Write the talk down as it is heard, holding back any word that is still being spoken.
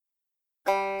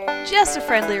Just a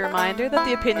friendly reminder that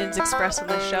the opinions expressed on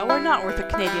this show are not worth a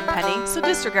Canadian penny, so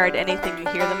disregard anything you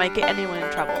hear that might get anyone in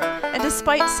trouble. And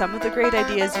despite some of the great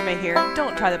ideas you may hear,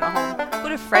 don't try them at home. Go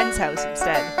to a friend's house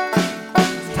instead.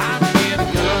 It's time to get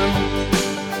a gun.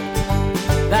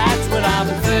 That's what I've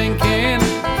been thinking.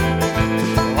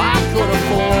 Well, I could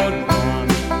afford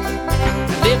one.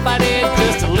 And if I did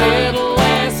just a little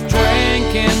less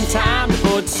drinking, time to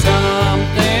put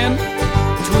something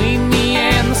between me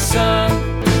and the sun.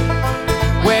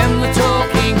 When the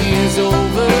talking is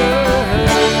over,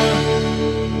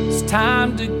 it's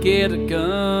time to get a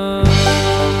gun.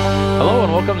 Hello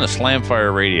and welcome to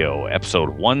Slamfire Radio,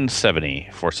 episode 170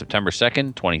 for September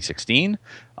 2nd, 2016.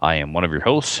 I am one of your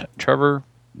hosts, Trevor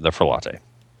the Frelate.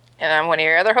 And I'm one of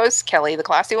your other hosts, Kelly, the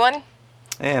classy one.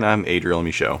 And I'm Adriel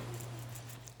Michaud.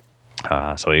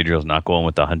 So Adriel's not going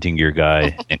with the hunting gear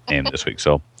guy nickname this week.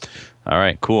 So, all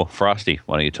right, cool. Frosty,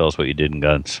 why don't you tell us what you did in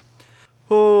guns?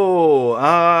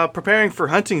 Preparing for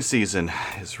hunting season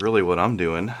is really what I'm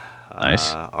doing.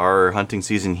 Nice. Our hunting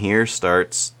season here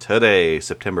starts today,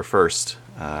 September 1st.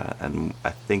 And I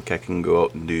think I can go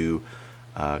out and do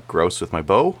grouse with my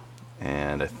bow.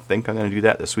 And I think I'm going to do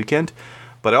that this weekend.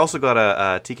 But I also got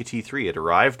a Tikka T3. It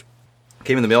arrived.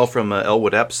 Came in the mail from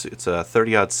Elwood Epps. It's a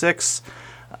 30-06.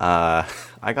 I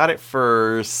got it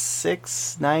for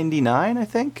 $6.99, I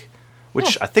think.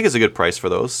 Which I think is a good price for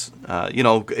those.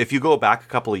 If you go back a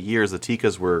couple of years, the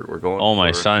Tikkas were going. Oh,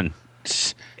 my for son.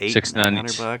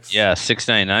 $800. Yeah,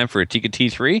 $6.99 for a Tikka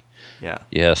T3? Yeah.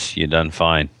 Yes, you done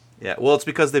fine. Yeah, well, it's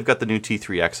because they've got the new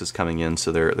T3Xs coming in,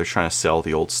 so they're trying to sell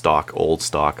the old stock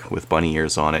with bunny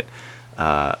ears on it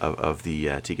of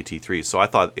the Tikka T3. So I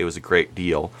thought it was a great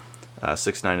deal,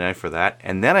 $6.99 for that.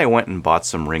 And then I went and bought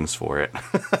some rings for it.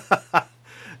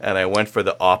 And I went for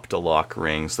the Optilock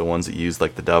rings, the ones that use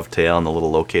like the dovetail and the little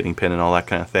locating pin and all that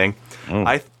kind of thing.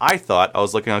 I thought, I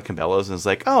was looking on Cabela's and it's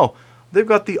like, oh, they've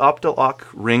got the Optilock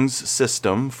rings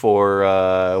system for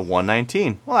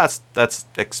 $119. Well, that's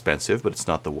expensive, but it's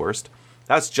not the worst.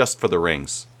 That's just for the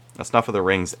rings. That's not for the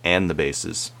rings and the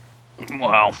bases.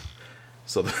 Wow.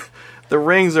 So the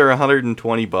rings are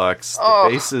 $120. Oh.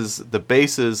 The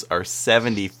bases are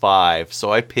 $75.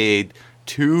 So I paid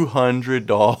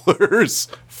 $200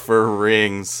 for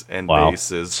rings and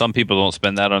bases. Some people don't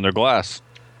spend that on their glass.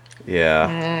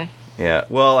 Yeah. Yeah.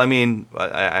 Well, I mean,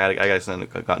 I guess I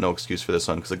got no excuse for this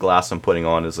one because the glass I'm putting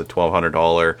on is a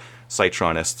 $1,200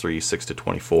 Citron S3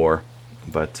 6-24.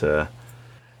 But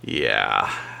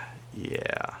yeah.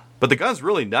 But the gun's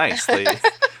really nice.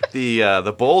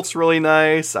 The bolt's really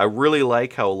nice. I really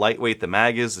like how lightweight the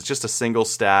mag is. It's just a single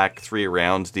stack,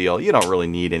 3-round deal. You don't really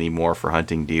need any more for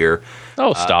hunting deer.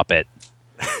 Oh, stop it.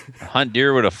 Hunt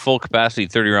deer with a full capacity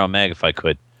 30-round mag if I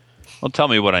could. Don't tell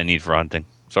me what I need for hunting.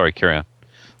 Sorry, carry on.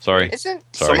 Sorry.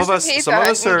 Some of us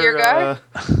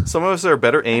are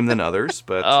better aim than others,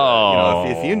 but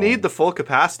if you need the full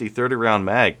capacity 30-round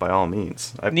mag, by all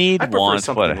means.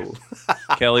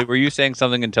 Kelly, were you saying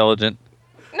something intelligent?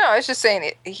 No, I was just saying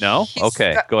it. No?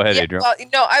 Okay. Go ahead, Adriel. Well,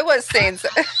 no, I was saying so.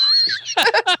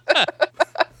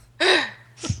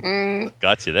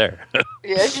 Got you there.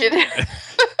 Yes, you did.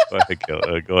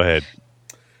 Go ahead.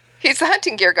 He's the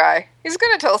hunting gear guy. He's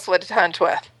going to tell us what to hunt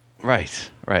with.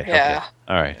 Right. Yeah. Okay.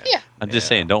 All right. Yeah. I'm just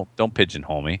saying, don't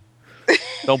pigeonhole me.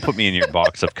 Don't put me in your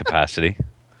box of capacity.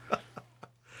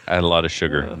 I had a lot of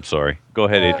sugar. I'm sorry. Go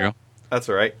ahead, Adriel. That's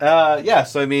all right.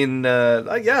 So I mean,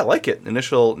 I like it.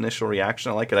 Initial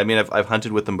reaction, I like it. I mean, I've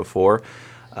hunted with them before,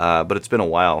 but it's been a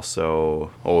while.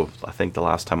 So, I think the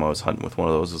last time I was hunting with one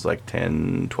of those was like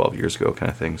 10, 12 years ago kind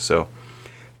of thing. So,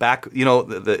 back,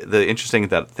 the interesting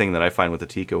thing that I find with the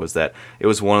Tikka was that it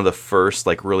was one of the first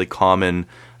like really common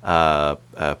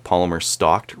polymer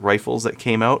stocked rifles that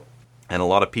came out. And a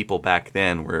lot of people back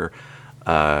then were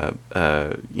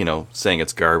saying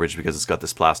it's garbage because it's got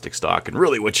this plastic stock, and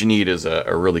really what you need is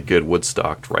a really good wood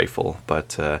stocked rifle.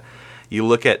 But you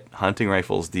look at hunting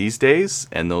rifles these days,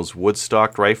 and those wood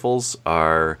stocked rifles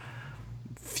are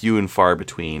few and far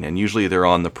between, and usually they're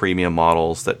on the premium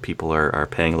models that people are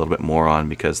paying a little bit more on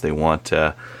because they want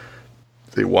that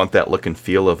look and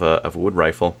feel of a wood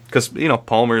rifle. Because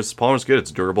polymer's good,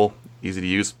 it's durable, easy to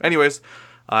use. Anyways,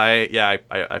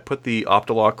 I put the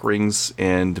Optilock rings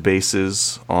and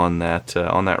bases on that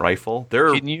rifle.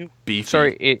 They're beefy.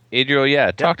 Sorry, Adriel.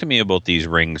 Yeah, talk to me about these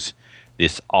rings,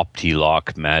 this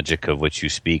Optilock magic of which you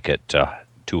speak at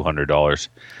 $200.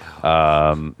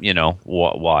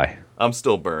 Why? I'm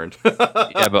still burned.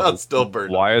 Yeah, but I'm still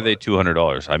burned. Why are they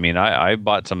 $200? I mean, I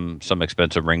bought some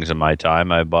expensive rings in my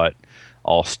time. I bought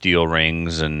all steel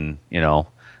rings, and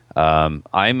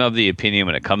I'm of the opinion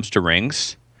when it comes to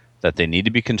rings that they need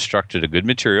to be constructed of good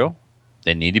material,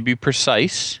 They need to be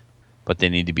precise, but they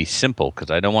need to be simple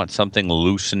because I don't want something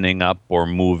loosening up or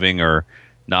moving or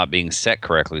not being set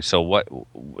correctly. So what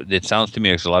it sounds to me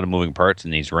like there's a lot of moving parts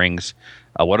in these rings.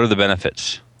 What are the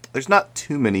benefits? There's not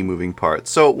too many moving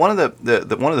parts. So one of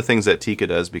the things that Tikka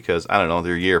does, because I don't know,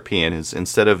 they're European, is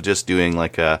instead of just doing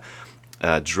like a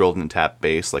drilled and tapped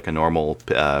base like a normal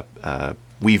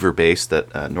Weaver base that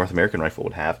a North American rifle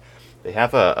would have, they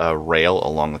have a rail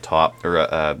along the top, or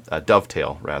a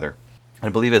dovetail rather. I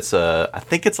believe I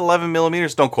think it's 11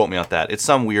 millimeters. Don't quote me on that. It's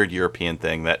some weird European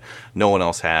thing that no one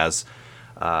else has.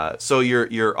 So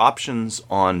your options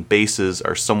on bases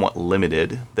are somewhat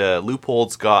limited. The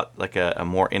Leupold's got like a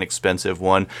more inexpensive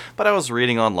one, but I was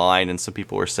reading online and some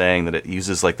people were saying that it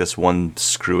uses like this one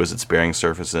screw as its bearing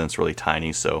surface and it's really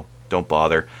tiny, so don't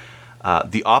bother.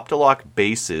 The Optilock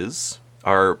bases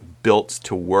are built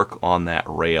to work on that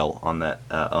rail, on that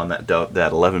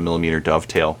 11 millimeter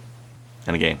dovetail.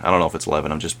 And again, I don't know if it's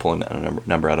 11. I'm just pulling that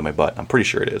number out of my butt. I'm pretty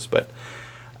sure it is, but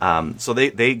so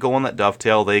they go on that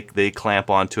dovetail. They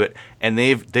clamp onto it, and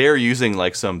they're using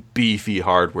like some beefy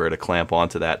hardware to clamp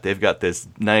onto that. They've got this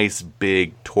nice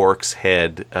big Torx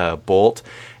head bolt,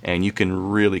 and you can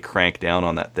really crank down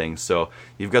on that thing. So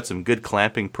you've got some good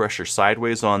clamping pressure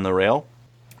sideways on the rail.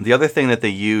 The other thing that they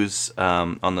use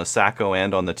on the Sacco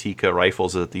and on the Tikka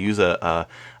rifles is that they use a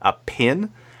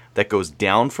pin that goes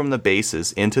down from the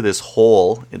bases into this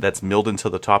hole that's milled into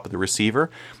the top of the receiver,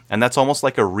 and that's almost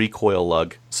like a recoil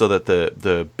lug, so that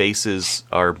the bases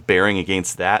are bearing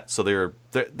against that, so they're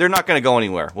not going to go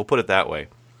anywhere. We'll put it that way.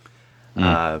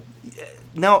 Now,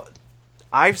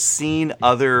 I've seen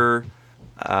other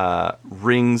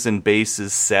rings and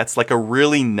bases sets, like a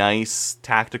really nice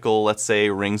tactical, let's say,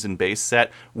 rings and base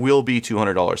set will be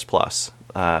 $200 plus.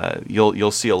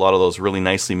 You'll see a lot of those really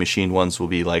nicely machined ones will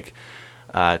be like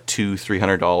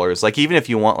 $200-$300. Like even if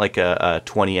you want like a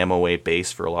 20 MOA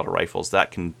base for a lot of rifles, that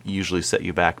can usually set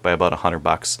you back by about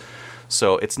 $100.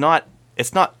 So it's not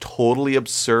totally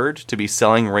absurd to be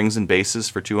selling rings and bases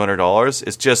for $200.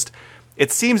 It's just,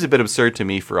 it seems a bit absurd to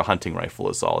me for a hunting rifle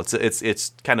is all.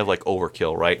 It's kind of like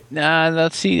overkill, right? Nah,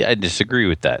 I disagree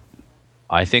with that.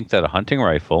 I think that a hunting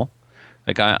rifle,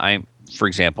 like I for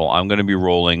example, I'm going to be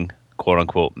rolling quote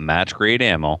unquote match grade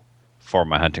ammo for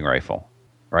my hunting rifle,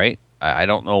 right? I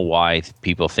don't know why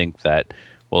people think that,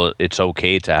 well, it's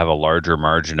okay to have a larger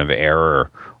margin of error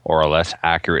or a less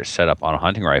accurate setup on a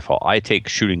hunting rifle. I take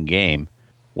shooting game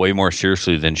way more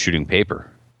seriously than shooting paper.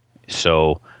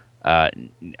 So I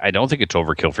don't think it's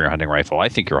overkill for your hunting rifle. I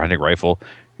think your hunting rifle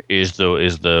is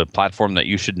the platform that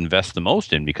you should invest the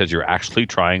most in, because you're actually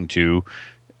trying to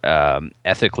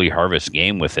ethically harvest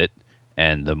game with it.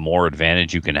 And the more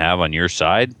advantage you can have on your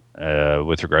side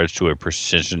with regards to a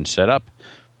precision setup,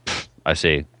 I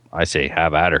say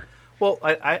have at her. Well,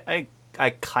 I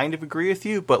kind of agree with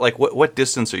you, but like what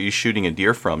distance are you shooting a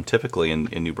deer from typically in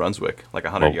New Brunswick? Like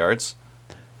 100 yards?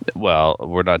 Well,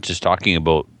 we're not just talking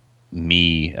about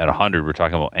me at 100. We're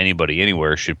talking about anybody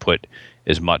anywhere should put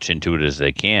as much into it as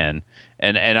they can.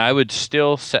 And I would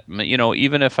still set,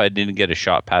 even if I didn't get a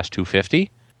shot past 250,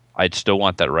 I'd still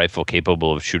want that rifle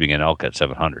capable of shooting an elk at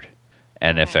 700.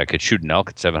 And if I could shoot an elk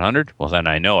at 700, well, then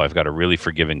I know I've got a really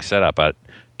forgiving setup at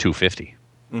 250.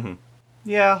 Mm-hmm.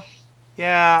 Yeah,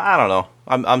 I don't know.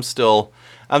 I'm still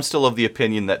of the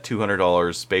opinion that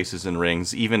 $200 bases and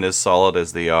rings, even as solid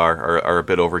as they are a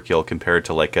bit overkill compared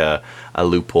to like a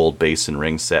Leupold base and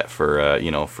ring set for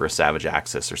for a Savage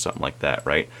Axis or something like that,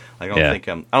 right? Like I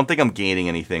don't think I'm gaining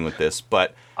anything with this,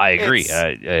 but I agree.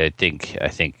 I think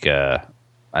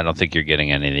I don't think you're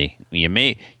getting anything. You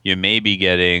may be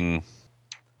getting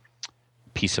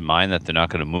peace of mind that they're not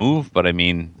going to move, but I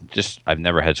mean, I've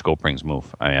never had scope rings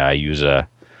move. I use a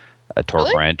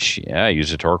torque wrench. Yeah, I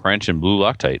use a torque wrench and blue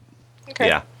Loctite. Okay.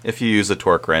 Yeah, if you use a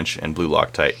torque wrench and blue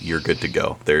Loctite, you're good to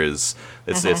go. It's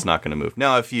not going to move.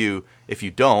 Now, if you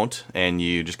don't and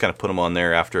you just kind of put them on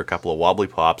there after a couple of wobbly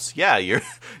pops, yeah, your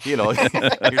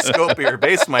scope or your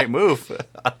base might move.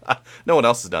 No one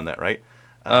else has done that, right?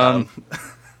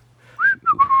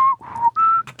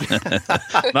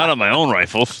 Not on my own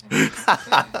rifles.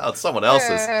 Someone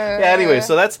else's. Yeah, anyway,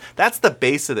 so that's the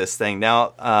base of this thing.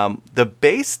 Now, the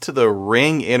base to the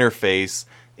ring interface,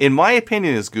 in my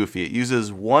opinion, is goofy. It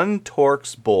uses one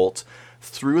Torx bolt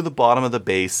through the bottom of the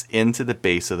base into the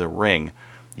base of the ring.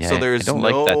 Yeah, so there's I don't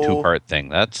like that two-part thing.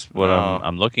 That's what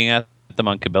I'm looking at them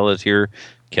on Cabela's here.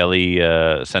 Kelly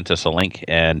sent us a link,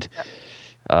 and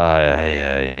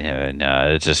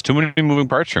it's just too many moving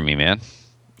parts for me, man.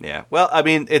 Yeah, well, I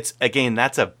mean,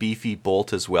 that's a beefy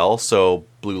bolt as well. So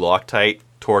blue Loctite,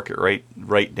 torque it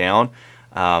right down.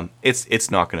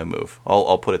 it's not going to move.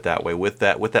 I'll put it that way. With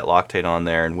that Loctite on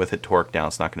there and with it torqued down,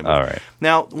 it's not going to move. All right.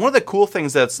 Now, one of the cool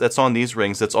things that's on these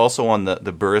rings, that's also on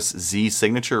the Burris Z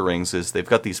signature rings, is they've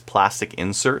got these plastic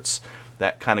inserts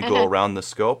that kind of go around the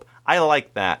scope. I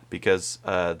like that because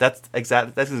that's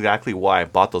exactly why I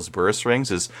bought those Burris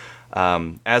rings. Is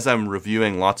as I'm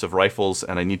reviewing lots of rifles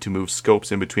and I need to move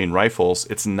scopes in between rifles,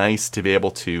 it's nice to be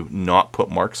able to not put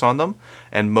marks on them.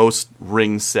 And most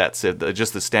ring sets,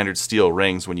 just the standard steel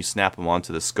rings, when you snap them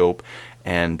onto the scope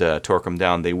and torque them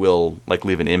down, they will like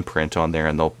leave an imprint on there,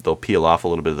 and they'll peel off a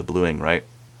little bit of the bluing, right?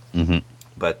 Mm-hmm.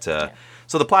 But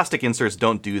so the plastic inserts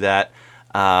don't do that.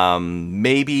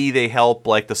 Maybe they help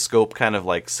like the scope kind of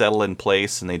like settle in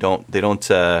place, and they're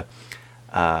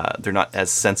not as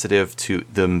sensitive to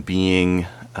them being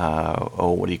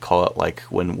what do you call it, like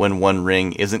when one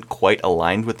ring isn't quite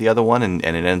aligned with the other one, and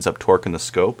it ends up torquing the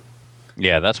scope.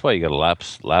 Yeah, that's why you got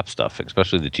to lap stuff,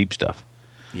 especially the cheap stuff.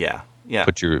 Yeah.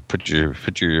 Put your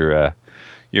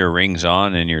rings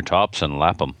on and your tops and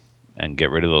lap them, and get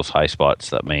rid of those high spots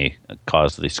that may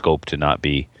cause the scope to not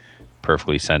be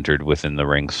perfectly centered within the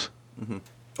rings. Mm-hmm.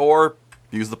 Or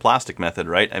use the plastic method,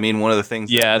 right? I mean, one of the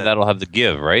things... Yeah, that'll have the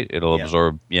give, right? It'll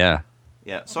absorb, yeah.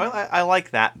 Yeah, so I like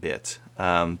that bit.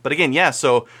 But again,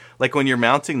 so like when you're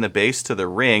mounting the base to the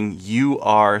ring, you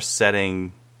are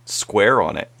setting square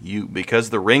on it. Because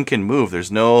the ring can move,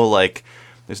 there's no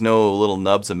little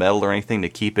nubs of metal or anything to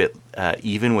keep it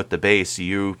even with the base.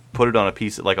 You put it on a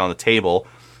piece, like on the table,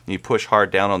 and you push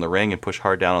hard down on the ring and push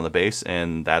hard down on the base,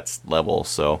 and that's level,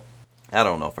 so... I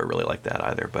don't know if I really like that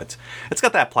either, but it's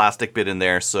got that plastic bit in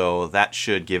there, so that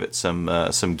should give it some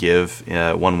give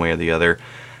one way or the other.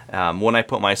 When I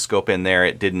put my scope in there,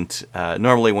 it didn't.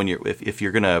 Normally, when if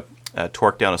you're gonna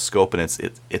torque down a scope and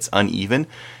it's uneven,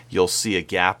 you'll see a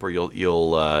gap, or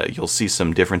you'll see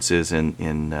some differences in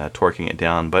torquing it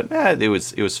down. But it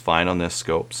was fine on this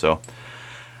scope. So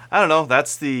I don't know.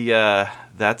 That's the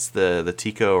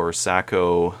Tikka or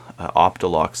Sako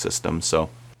Optolock system. So.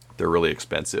 They're really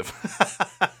expensive.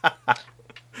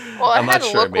 Well, I'm not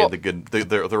sure I made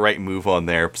the right move on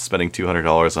there, spending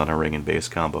 $200 on a ring and base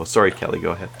combo. Sorry, Kelly, go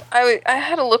ahead. I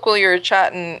had a look while you were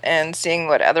chatting and seeing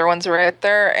what other ones were out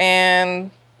there,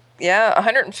 and yeah,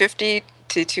 150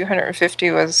 to 250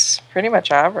 was pretty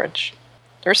much average.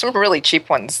 There were some really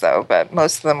cheap ones though, but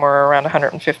most of them were around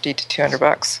 150 to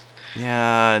 $200.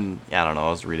 Yeah, and I don't know. I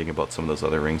was reading about some of those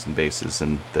other rings and bases,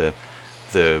 and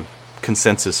the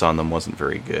consensus on them wasn't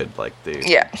very good. Like they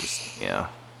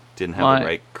didn't have the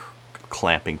right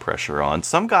clamping pressure on.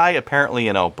 Some guy apparently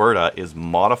in Alberta is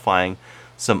modifying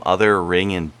some other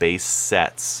ring and base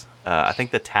sets. I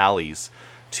think the tallies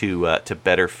to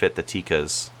better fit the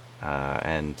Tikkas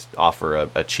and offer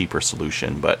a cheaper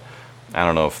solution. But I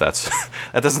don't know if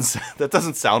that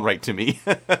doesn't sound right to me.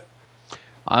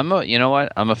 I'm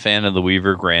a fan of the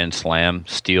Weaver Grand Slam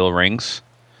steel rings.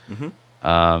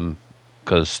 Mm-hmm.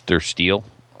 Because they're steel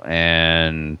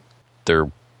and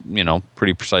they're,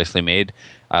 pretty precisely made.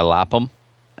 I lap them,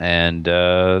 and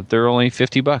they're only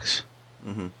 $50.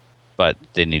 Mm-hmm. But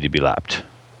they need to be lapped.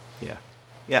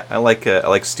 Yeah. I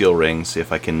like steel rings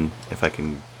if I can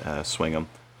swing them.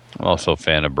 I'm also a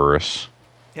fan of Burris.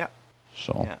 Yeah.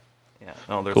 So. Yeah.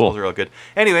 No, those are all good.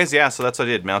 Anyways, so that's what I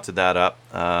did. Mounted that up.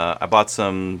 I bought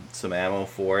some ammo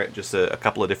for it, just a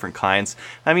couple of different kinds.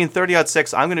 I mean,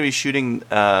 30-06, I'm going to be shooting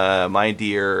my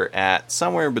deer at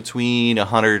somewhere between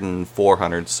 100 and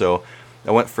 400. So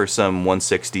I went for some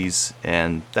 160s,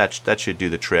 and that should do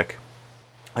the trick.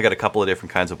 I got a couple of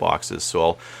different kinds of boxes,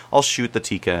 so I'll shoot the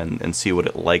Tikka and see what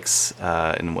it likes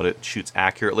and what it shoots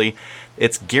accurately.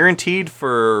 It's guaranteed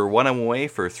for 1 MOA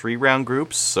for 3-round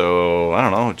groups, so I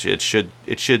don't know. It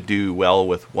should do well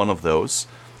with one of those.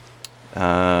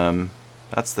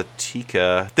 That's the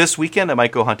Tikka. This weekend I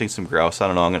might go hunting some grouse.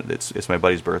 I don't know. It's my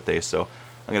buddy's birthday, so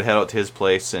I'm gonna head out to his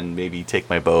place and maybe take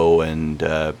my bow, and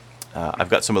I've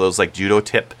got some of those like judo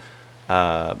tips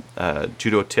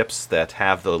that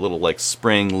have the little like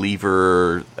spring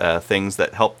lever things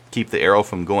that help keep the arrow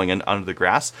from going under the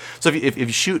grass. So if you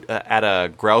shoot at a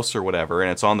grouse or whatever and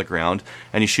it's on the ground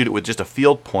and you shoot it with just a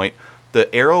field point,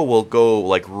 the arrow will go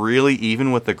like really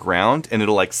even with the ground, and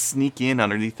it'll like sneak in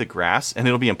underneath the grass, and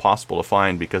it'll be impossible to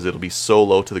find because it'll be so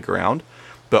low to the ground.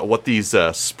 But what these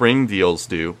spring deals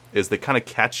do is they kind of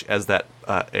catch as that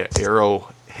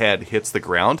arrow head hits the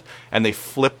ground, and they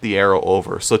flip the arrow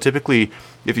over. So typically,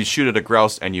 if you shoot at a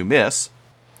grouse and you miss,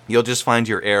 you'll just find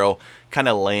your arrow kind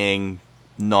of laying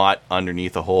not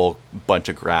underneath a whole bunch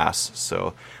of grass.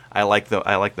 So I like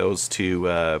those too.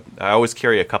 I always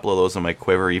carry a couple of those in my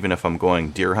quiver, even if I'm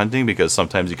going deer hunting, because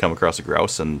sometimes you come across a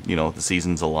grouse and the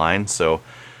seasons align. So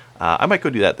I might go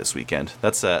do that this weekend.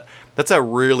 That's a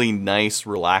really nice,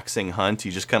 relaxing hunt.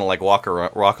 You just kind of like walk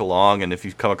along, and if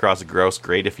you come across a grouse,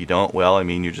 great. If you don't, well, I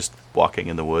mean, you're just walking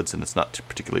in the woods, and it's not too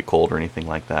particularly cold or anything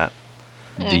like that.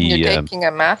 You're taking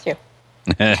a Matthew.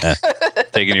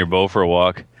 Taking your bow for a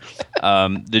walk.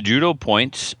 The judo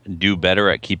points do better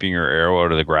at keeping your arrow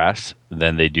out of the grass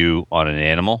than they do on an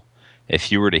animal.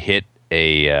 If you were to hit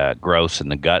a grouse in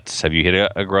the guts, have you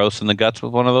hit a grouse in the guts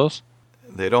with one of those?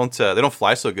 They don't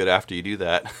fly so good after you do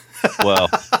that. Well,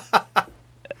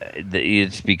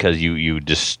 it's because you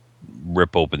just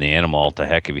rip open the animal all to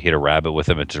heck. If you hit a rabbit with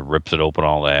them, it just rips it open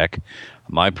all the heck.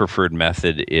 My preferred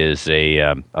method is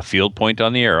a field point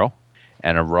on the arrow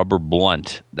and a rubber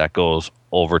blunt that goes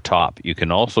over top. You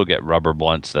can also get rubber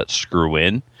blunts that screw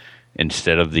in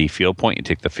instead of the field point. You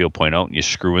take the field point out and you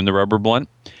screw in the rubber blunt.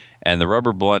 And the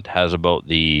rubber blunt has about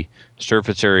the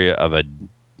surface area of a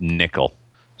nickel.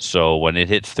 So when it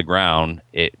hits the ground,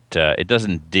 it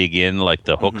doesn't dig in like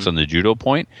the hooks on the judo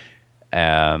point.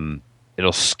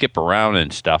 It'll skip around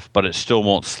and stuff, but it still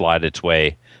won't slide its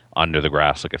way under the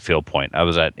grass like a field point. I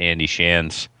was at Andy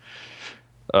Shan's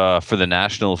for the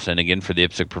Nationals and again for the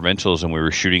IPSC Provincials, and we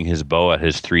were shooting his bow at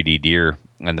his 3D deer.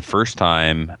 And the first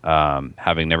time,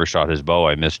 having never shot his bow,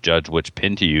 I misjudged which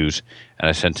pin to use, and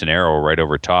I sent an arrow right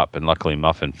over top, and luckily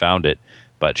Muffin found it.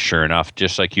 But sure enough,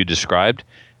 just like you described,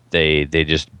 they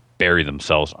just bury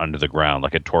themselves under the ground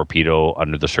like a torpedo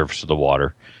under the surface of the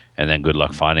water, and then good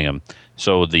luck finding them.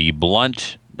 So the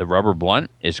rubber blunt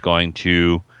is going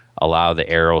to allow the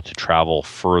arrow to travel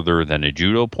further than a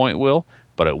judo point will,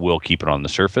 but it will keep it on the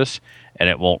surface, and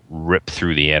it won't rip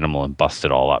through the animal and bust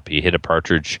it all up. You hit a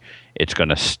partridge, it's going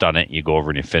to stun it. You go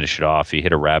over and you finish it off. You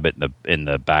hit a rabbit in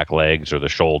the back legs or the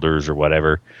shoulders or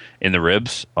whatever, in the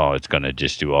ribs, it's going to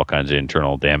just do all kinds of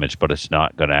internal damage, but it's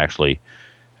not going to actually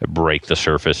break the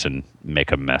surface and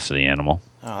make a mess of the animal.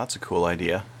 Oh, that's a cool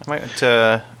idea.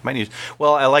 I might use.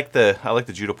 Well, I like the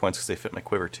judo points because they fit my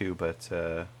quiver too. But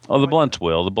the blunts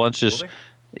will. The blunts just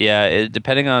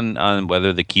depending on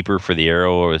whether the keeper for the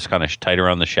arrow is kind of tight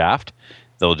around the shaft,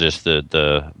 they'll just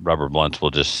the rubber blunts will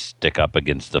just stick up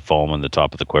against the foam on the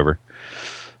top of the quiver.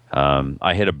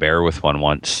 I hit a bear with one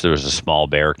once. There was a small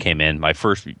bear came in. My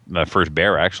first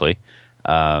bear actually.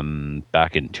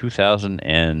 Back in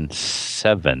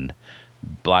 2007,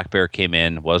 black bear came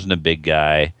in, wasn't a big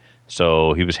guy,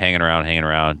 so he was hanging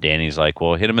around. Danny's like,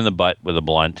 well, hit him in the butt with a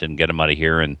blunt and get him out of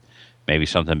here, and maybe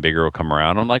something bigger will come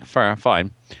around. I'm like, fine,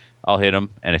 I'll hit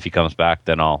him, and if he comes back,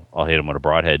 then I'll hit him with a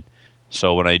broadhead.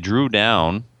 So when I drew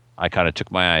down, I kind of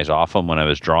took my eyes off him when I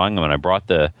was drawing him, and I brought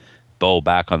the bow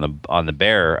back on the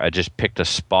bear. I just picked a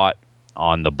spot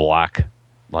on the black,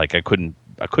 like I couldn't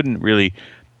really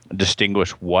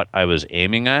distinguish what I was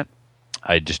aiming at.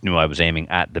 I just knew I was aiming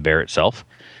at the bear itself,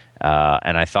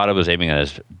 and I thought I was aiming at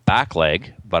his back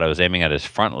leg, but I was aiming at his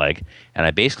front leg, and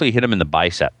I basically hit him in the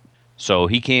bicep. So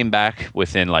he came back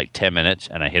within like 10 minutes,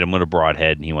 and I hit him with a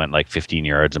broadhead, and he went like 15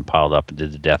 yards and piled up and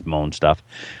did the death moan stuff.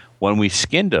 When we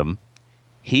skinned him,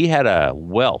 he had a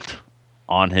welt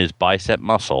on his bicep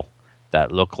muscle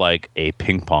that looked like a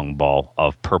ping pong ball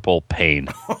of purple pain.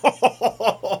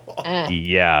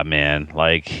 Yeah, man.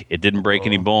 Like, it didn't break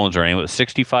any bones or anything. It was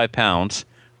 65 pounds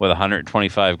with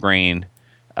 125 grain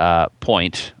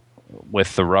point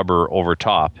with the rubber over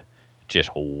top. Just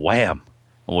wham.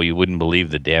 Well, you wouldn't believe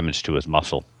the damage to his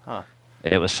muscle. Huh.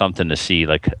 It was something to see,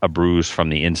 like a bruise from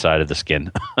the inside of the skin.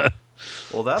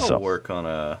 Well, that'll work on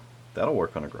a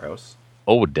grouse.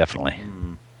 Oh, definitely.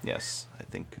 Yes, I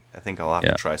think I'll have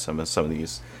to try some of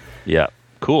these. Yeah,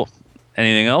 cool.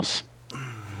 Anything else?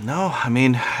 No, I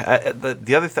mean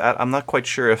the other I'm not quite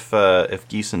sure if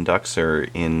geese and ducks are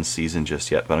in season just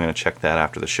yet, but I'm going to check that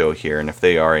after the show here, and if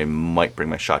they are, I might bring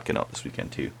my shotgun out this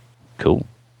weekend too. Cool.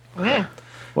 Yeah.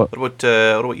 What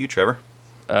about you, Trevor?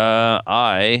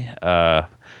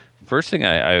 First thing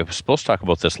I was supposed to talk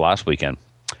about this last weekend.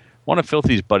 One of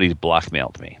Filthy's buddies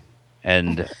blackmailed me,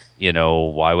 and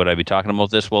why would I be talking about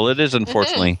this? Well, it is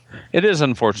unfortunately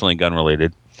gun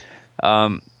related.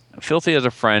 Filthy has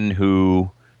a friend who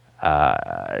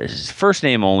his first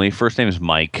name is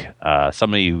Mike,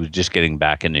 somebody who's just getting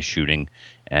back into shooting,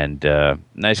 and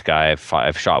nice guy.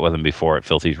 I've shot with him before at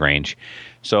Filthy's range.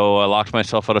 So I locked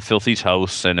myself out of Filthy's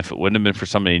house, and if it wouldn't have been for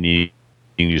somebody needing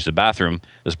to use the bathroom,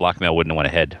 this blackmail wouldn't have went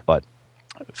ahead. But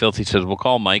Filthy says, we'll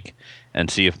call Mike and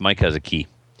see if Mike has a key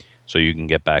so you can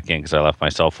get back in, because I left my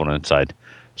cell phone inside.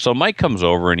 So Mike comes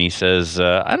over and he says,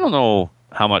 I don't know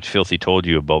how much Filthy told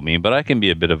you about me, but I can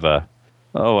be a bit of a,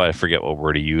 I forget what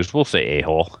word he used. We'll say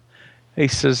a-hole. He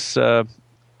says,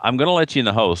 I'm going to let you in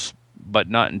the house, but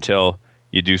not until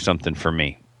you do something for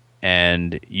me.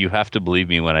 and you have to believe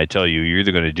me when I tell you, you're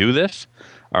either going to do this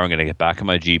or I'm going to get back in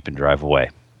my Jeep and drive away.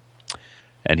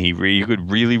 And you could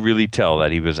really, really tell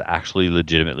that he was actually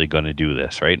legitimately going to do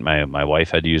this, right? My wife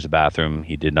had to use the bathroom.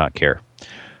 He did not care.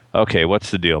 Okay,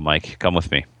 what's the deal, Mike? Come with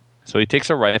me. So he takes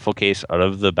a rifle case out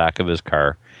of the back of his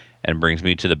car and brings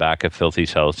me to the back of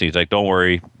Filthy's house. He's like, don't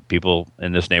worry, people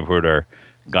in this neighborhood are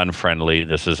gun friendly.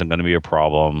 This isn't going to be a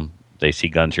problem. They see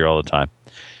guns here all the time.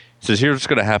 He says, here's what's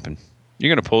going to happen.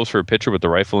 You're going to pose for a picture with the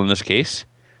rifle in this case,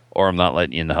 or I'm not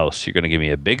letting you in the house. You're going to give me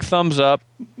a big thumbs up,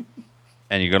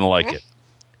 and you're going to like it.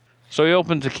 So he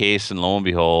opens the case, and lo and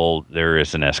behold, there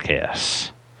is an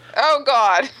SKS. Oh,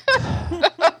 God.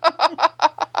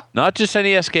 Not just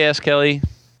any SKS, Kelly.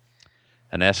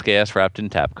 An SKS wrapped in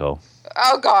Tapco.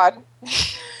 Oh, God.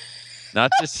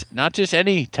 Not just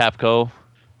any Tapco.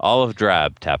 Olive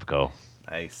drab Tapco.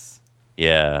 Nice.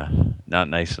 Yeah, not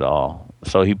nice at all.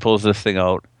 So he pulls this thing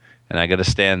out, and I got to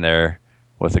stand there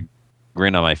with a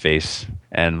grin on my face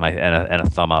and a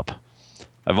thumb up.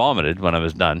 I vomited when I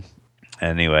was done.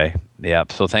 Anyway, yeah.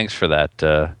 So thanks for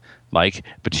that, Mike.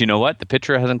 But you know what? The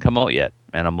picture hasn't come out yet,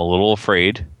 and I'm a little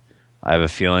afraid. I have a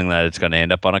feeling that it's going to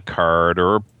end up on a card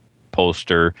or a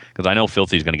poster, because I know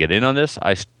Filthy's going to get in on this.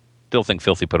 I still think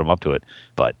Filthy put him up to it,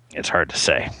 but it's hard to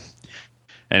say.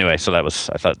 Anyway, so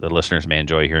I thought the listeners may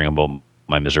enjoy hearing about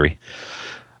my misery.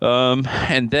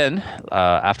 And then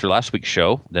after last week's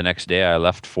show, the next day I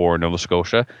left for Nova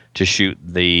Scotia to shoot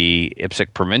the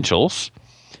IPSC Provincials.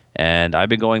 And I've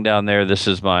been going down there. This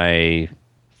is my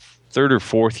third or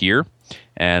fourth year.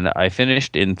 And I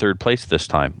finished in third place this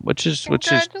time, which is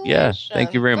yeah,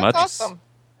 thank you very much. Awesome.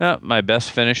 My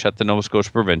best finish at the Nova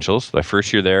Scotia Provincials. My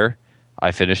first year there,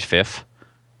 I finished fifth.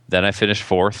 Then I finished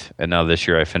fourth, and now this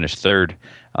year I finished third.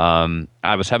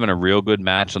 I was having a real good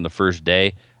match on the first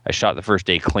day. I shot the first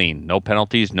day clean. No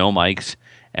penalties, no mics,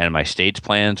 and my stage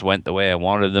plans went the way I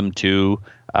wanted them to.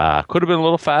 Could have been a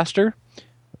little faster,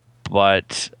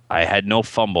 but I had no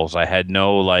fumbles. I had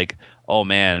no like, oh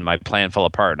man, my plan fell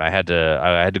apart, and I had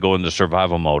to go into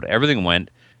survival mode. Everything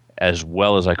went as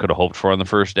well as I could have hoped for on the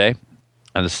first day.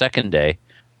 On the second day,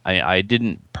 I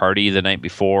didn't party the night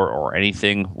before or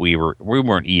anything. We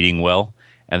weren't eating well,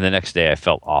 and the next day I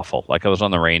felt awful. Like I was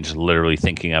on the range literally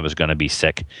thinking I was going to be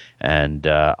sick, and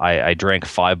I drank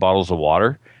 5 bottles of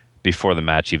water before the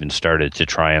match even started to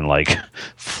try and like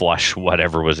flush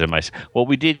whatever was in my. Well,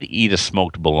 we did eat a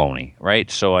smoked bologna,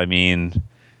 right? So I mean,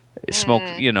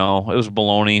 smoked. It was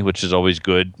bologna, which is always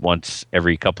good once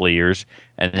every couple of years,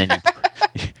 and then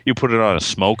you put it on a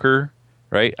smoker,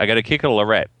 right? I got a kick of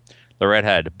Lorette. Lorette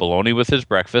had bologna with his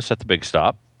breakfast at the Big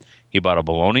Stop. He bought a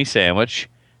bologna sandwich,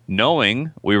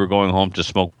 knowing we were going home to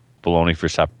smoke bologna for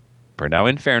supper. Now,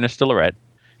 in fairness to Lorette,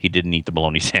 he didn't eat the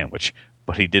bologna sandwich,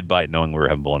 but he did buy it knowing we were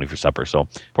having bologna for supper. So,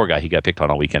 poor guy, he got picked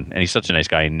on all weekend. And he's such a nice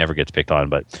guy, he never gets picked on,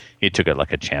 but he took it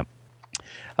like a champ.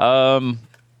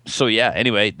 So, yeah,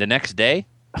 anyway, the next day,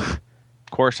 of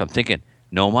course, I'm thinking,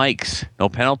 no mics, no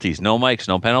penalties, no mics,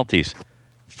 no penalties.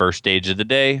 First stage of the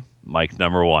day, mic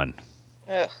number 1.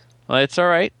 Ugh. Well, it's all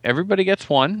right. Everybody gets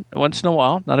one once in a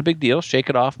while. Not a big deal. Shake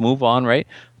it off. Move on, right?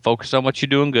 Focus on what you're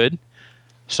doing good.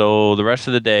 So the rest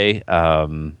of the day,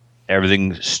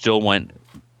 everything still went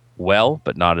well,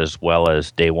 but not as well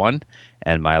as day 1.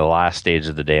 And my last stage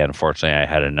of the day, unfortunately, I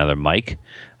had another mic.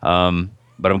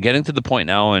 But I'm getting to the point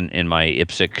now in my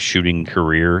IPSC shooting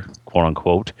career, quote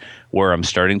unquote, where I'm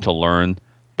starting to learn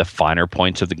the finer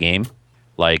points of the game,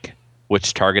 like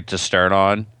which target to start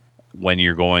on when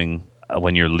you're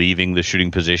leaving the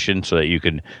shooting position so that you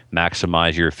can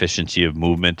maximize your efficiency of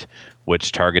movement,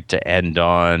 which target to end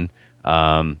on.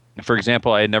 For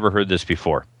example, I had never heard this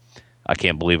before. I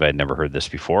can't believe I had never heard this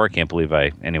before. I can't believe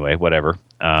anyway, whatever.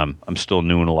 I'm still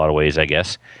new in a lot of ways, I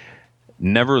guess.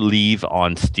 Never leave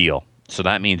on steel. So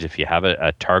that means if you have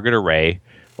a target array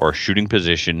or a shooting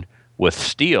position with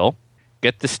steel,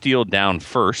 get the steel down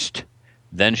first,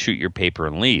 then shoot your paper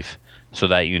and leave, so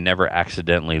that you never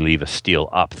accidentally leave a steel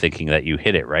up thinking that you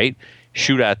hit it, right?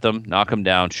 Shoot at them, knock them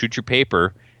down, shoot your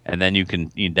paper, and then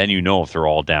you know if they're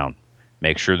all down.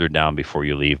 Make sure they're down before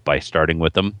you leave by starting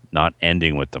with them, not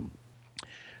ending with them.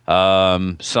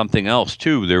 Something else,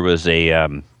 too, there was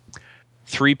a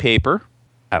 3 paper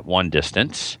at one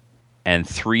distance and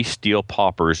 3 steel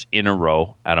poppers in a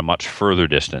row at a much further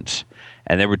distance,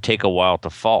 and they would take a while to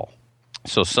fall.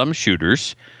 So some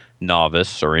shooters,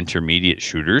 novice or intermediate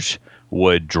shooters,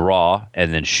 would draw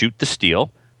and then shoot the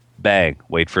steel, bang,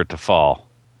 wait for it to fall,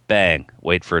 bang,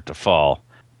 wait for it to fall,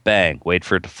 bang, wait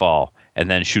for it to fall, and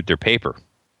then shoot their paper.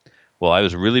 Well, I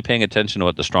was really paying attention to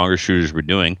what the stronger shooters were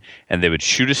doing, and they would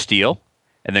shoot a steel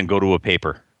and then go to a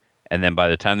paper. And then by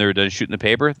the time they were done shooting the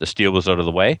paper, the steel was out of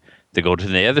the way. They go to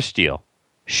the other steel,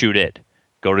 shoot it,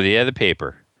 go to the other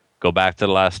paper, go back to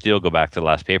the last steel, go back to the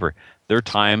last paper. Their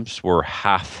times were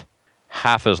half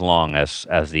as long as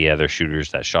the other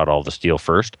shooters that shot all the steel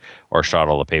first or shot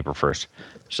all the paper first.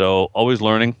 So always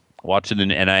learning,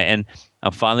 watching, and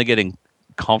I'm finally getting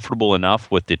comfortable enough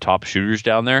with the top shooters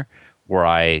down there where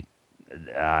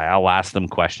I'll ask them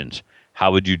questions.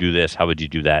 How would you do this? How would you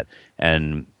do that?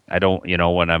 And I don't,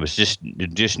 when I was just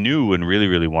new and really,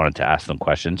 really wanted to ask them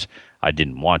questions, I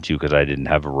didn't want to because I didn't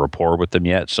have a rapport with them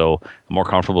yet. So I'm more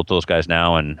comfortable with those guys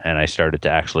now, and I started to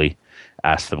actually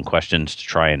ask them questions to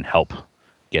try and help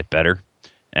get better.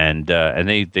 And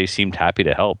they seemed happy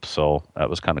to help, so that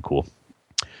was kind of cool.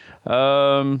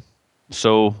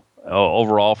 So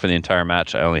overall for the entire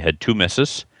match, I only had 2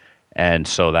 misses, and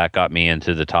so that got me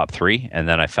into the top 3. And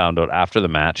then I found out after the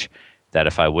match that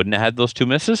if I wouldn't have had those 2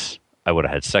 misses, I would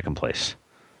have had second place.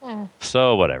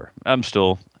 So whatever.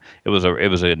 It was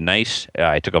a nice.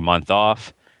 I took a month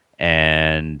off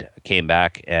and came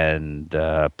back and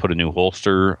put a new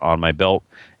holster on my belt,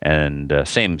 and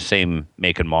same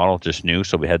make and model, just new.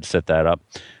 So we had to set that up,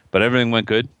 but everything went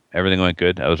good. I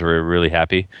was really, really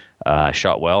happy. I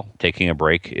shot well. Taking a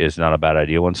break is not a bad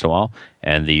idea once in a while.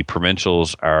 And the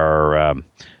provincials are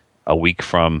a week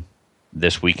from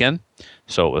this weekend,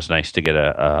 so it was nice to get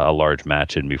a large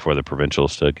match in before the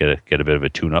provincials to get a bit of a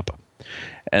tune-up.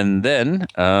 And then,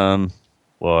 I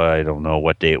don't know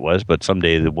what day it was, but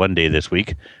one day this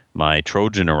week, my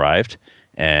Trojan arrived,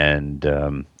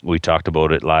 and we talked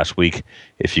about it last week.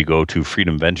 If you go to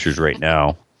Freedom Ventures right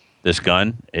now, this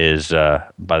gun is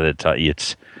by the time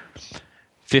it's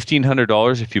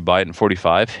 $1,500 if you buy it in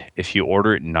 45. If you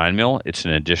order it in 9mm, it's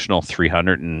an additional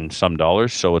 $300 and some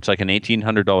dollars. So it's like an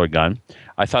 $1,800 gun.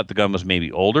 I thought the gun was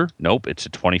maybe older. Nope, it's a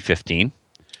 2015.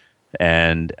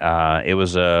 And it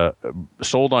was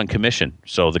sold on commission.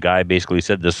 So the guy basically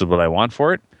said, "This is what I want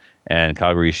for it." And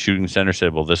Calgary Shooting Center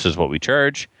said, "Well, this is what we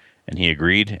charge." And he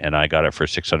agreed, and I got it for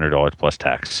 $600 plus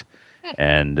tax.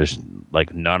 And there's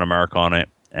like not a mark on it,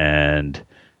 and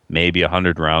maybe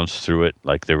 100 rounds through it.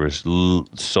 Like there was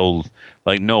no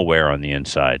wear on the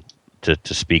inside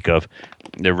to speak of.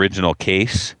 The original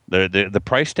case, the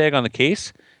price tag on the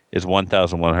case is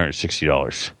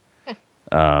 $1,160.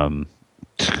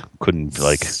 Couldn't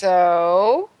like.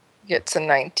 So it's a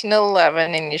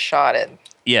 1911, and you shot it.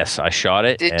 Yes, I shot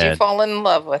it. Did you fall in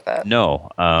love with it? No.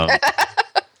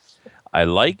 I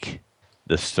like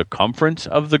the circumference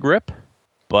of the grip,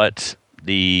 but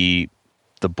the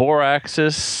bore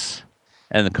axis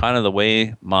and the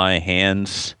way my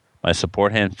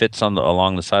support hand fits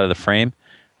along the side of the frame,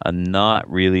 I'm not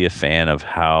really a fan of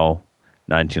how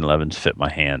 1911s fit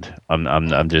my hand.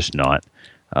 I'm just not.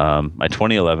 My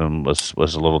 2011 was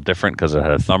a little different because it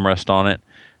had a thumb rest on it.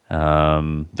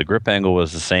 The grip angle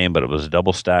was the same, but it was a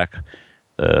double stack.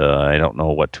 I don't know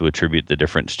what to attribute the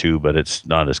difference to, but it's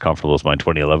not as comfortable as my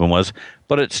 2011 was.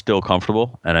 But it's still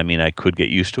comfortable, and I mean, I could get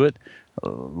used to it.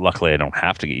 Luckily, I don't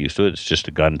have to get used to it. It's just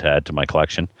a gun to add to my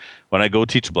collection. When I go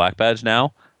teach black badge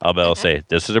now, I'll be able to say,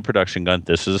 this is a production gun,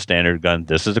 this is a standard gun,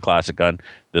 this is a classic gun,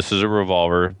 this is a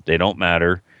revolver. They don't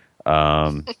matter.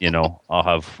 I'll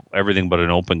have everything but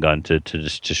an open gun to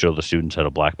show the students how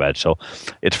to black badge. So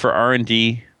it's for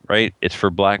R&D, right? It's for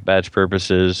black badge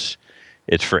purposes.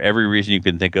 It's for every reason you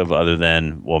can think of other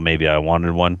than, well, maybe I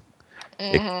wanted one.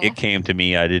 It came to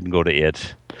me. I didn't go to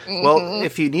it. Well,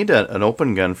 if you need an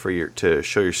open gun to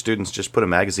show your students, just put a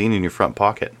magazine in your front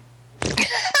pocket.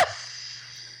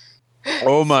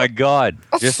 Oh my God!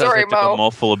 Just Sorry, as I took Mo. a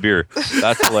mouthful of beer.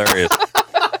 That's hilarious.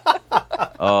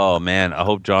 Oh man, I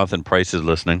hope Jonathan Price is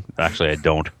listening. Actually, I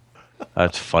don't.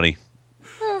 That's funny.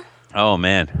 Oh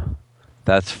man,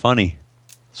 that's funny.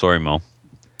 Sorry, Mo.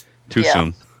 Too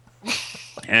soon.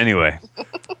 Anyway.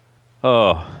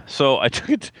 Oh, so I took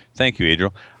it. Thank you,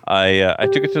 Adriel. I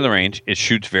took it to the range. It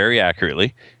shoots very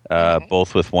accurately,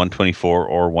 both with 124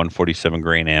 or 147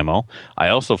 grain ammo. I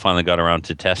also finally got around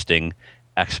to testing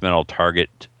X-Metal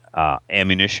Target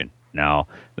ammunition. Now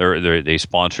they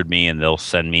sponsored me, and they'll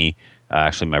send me.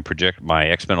 Actually, my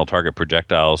X-Metal Target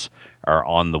projectiles are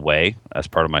on the way as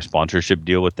part of my sponsorship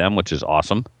deal with them, which is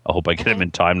awesome. I hope I get them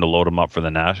in time to load them up for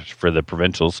the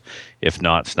provincials. If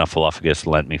not, Snuffleupagus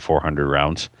lent me 400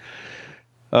 rounds.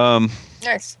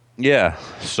 Nice. Yeah,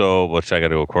 so which I got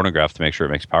to do a chronograph to make sure it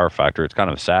makes power factor. It's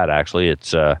kind of sad, actually.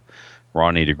 It's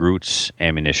Ronnie DeGroot's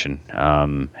ammunition.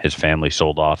 His family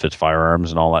sold off his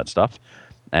firearms and all that stuff,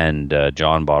 and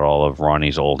John bought all of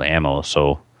Ronnie's old ammo.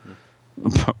 So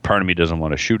part of me doesn't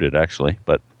want to shoot it, actually.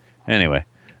 But anyway,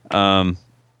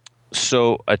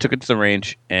 so I took it to the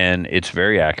range, and it's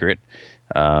very accurate.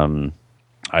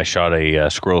 I shot a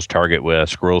Squirrels target with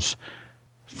Squirrels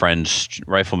Friends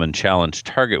Rifleman Challenge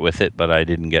target with it, but I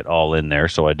didn't get all in there,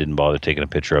 so I didn't bother taking a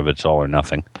picture of it. It's all or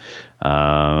nothing.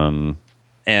 And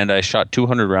I shot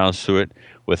 200 rounds through it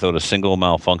without a single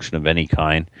malfunction of any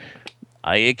kind.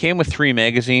 It came with 3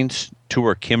 magazines. 2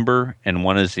 are Kimber, and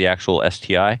 1 is the actual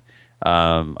STI.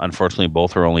 Unfortunately,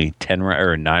 both are only 9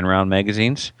 round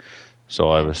magazines, so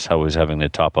I was having to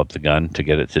top up the gun to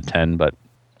get it to 10. But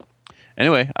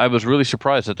anyway, I was really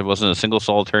surprised that there wasn't a single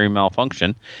solitary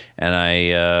malfunction, and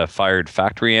I fired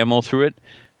factory ammo through it,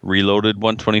 reloaded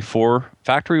 124,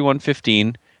 factory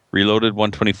 115, reloaded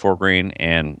 124 grain,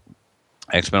 and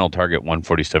experimental target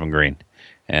 147 grain.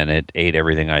 And it ate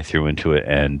everything I threw into it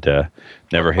and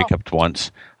never hiccuped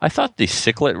once. I thought the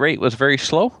cyclet rate was very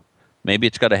slow. Maybe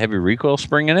it's got a heavy recoil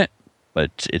spring in it,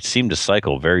 but it seemed to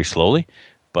cycle very slowly.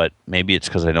 But maybe it's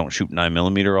because I don't shoot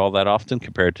 9mm all that often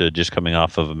compared to just coming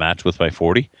off of a match with my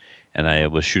 40. And I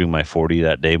was shooting my 40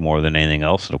 that day more than anything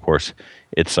else. And of course,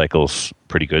 it cycles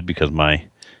pretty good because my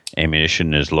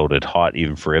ammunition is loaded hot.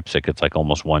 Even for IPSC, it's like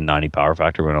almost 190 power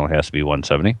factor when it only has to be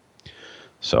 170.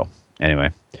 So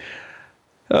anyway.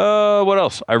 What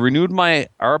else? I renewed my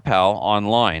RPAL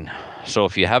online. So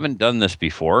if you haven't done this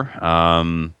before,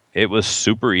 it was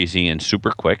super easy and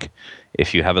super quick.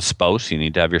 If you have a spouse, you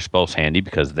need to have your spouse handy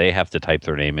because they have to type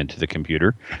their name into the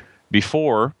computer.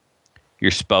 Before,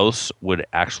 your spouse would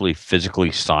actually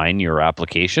physically sign your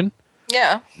application.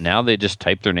 Yeah. Now they just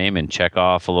type their name and check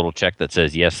off a little check that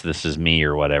says, yes, this is me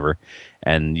or whatever.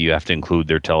 And you have to include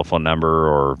their telephone number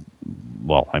or,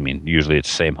 well, I mean, usually it's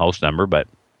the same house number, but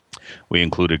we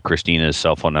included Christina's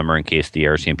cell phone number in case the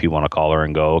RCMP want to call her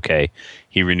and go, okay,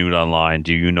 he renewed online.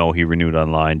 Do you know he renewed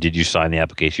online? Did you sign the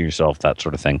application yourself? That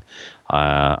sort of thing.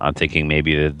 I'm thinking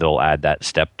maybe that they'll add that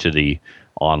step to the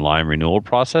online renewal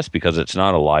process because it's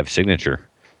not a live signature.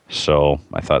 So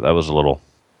I thought that was a little...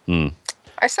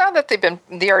 I saw that the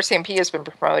RCMP has been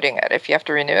promoting it. If you have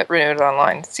to renew it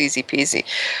online. It's easy peasy.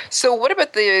 So what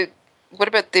about the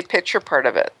picture part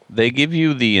of it? They give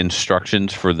you the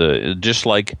instructions for just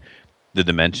like the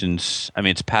dimensions. I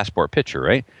mean, it's passport picture,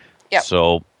 right? Yeah.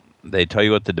 So they tell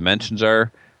you what the dimensions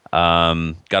are.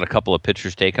 Got a couple of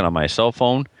pictures taken on my cell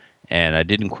phone, and I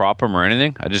didn't crop them or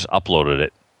anything. I just uploaded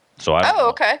it. So I don't know.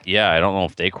 Okay. Yeah, I don't know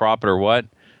if they crop it or what.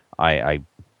 I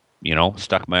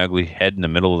stuck my ugly head in the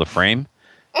middle of the frame,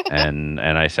 and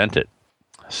I sent it.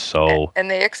 So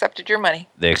and they accepted your money.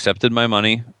 They accepted my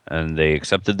money, and they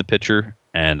accepted the picture,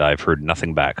 and I've heard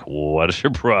nothing back. What a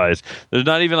surprise. There's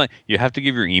not even you have to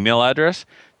give your email address.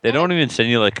 They don't even send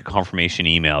you a confirmation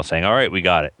email saying, all right, we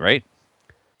got it, right?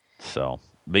 So,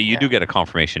 but you do get a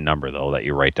confirmation number, though, that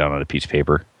you write down on a piece of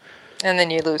paper. And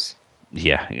then you lose.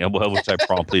 Yeah, well, which I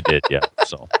promptly did, yeah.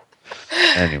 So,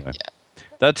 anyway.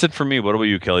 That's it for me. What about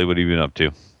you, Kelly? What have you been up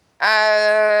to?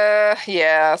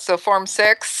 Yeah, so Form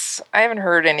 6, I haven't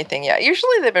heard anything yet.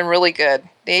 Usually they've been really good.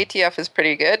 The ATF is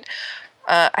pretty good.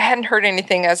 I hadn't heard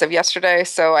anything as of yesterday,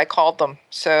 so I called them.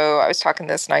 So I was talking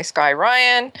to this nice guy,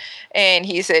 Ryan, and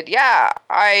he said, yeah,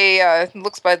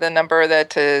 looks by the number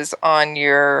that is on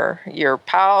your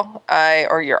PAL,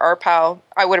 or your RPAL,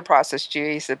 I would have processed you.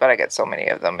 He said, but I get so many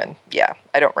of them, and yeah,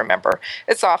 I don't remember.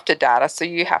 It's off to data, so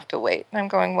you have to wait. And I'm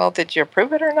going, well, did you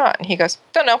approve it or not? And he goes,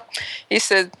 don't know. He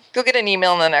said, you'll get an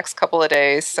email in the next couple of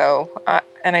days. So,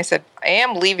 and I said, I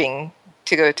am leaving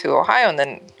to go to Ohio and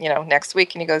then, next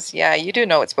week. And he goes, yeah, you do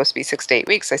know it's supposed to be 6 to 8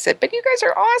 weeks. I said, but you guys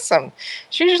are awesome.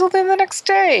 She usually leave the next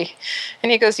day.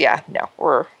 And he goes, yeah, no,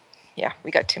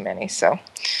 we got too many. So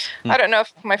I don't know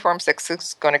if my Form 6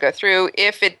 is going to go through.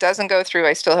 If it doesn't go through,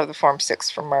 I still have the Form 6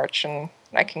 from March and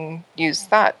I can use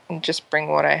that and just bring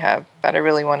what I have. But I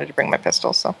really wanted to bring my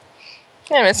pistol. So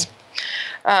anyways,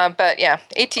 but yeah,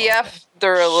 ATF,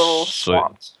 they're a little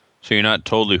swamped. So you're not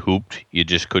totally hooped. You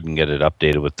just couldn't get it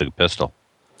updated with the pistol.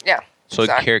 Yeah. So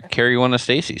exactly. Carry one of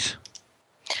Stacy's.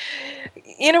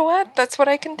 You know what? That's what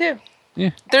I can do.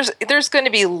 Yeah. There's going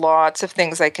to be lots of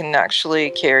things I can actually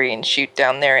carry and shoot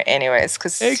down there, anyways.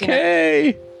 Because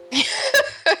AK.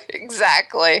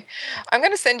 Exactly. I'm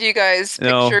going to send you guys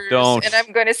pictures, don't. and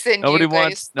I'm going to send you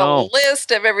guys the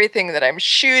list of everything that I'm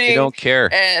shooting. We don't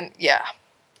care. And yeah.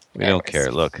 We don't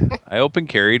care. Look, I open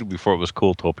carried before it was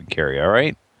cool to open carry. All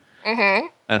right.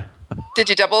 Mm-hmm. Did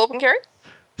you double open carry?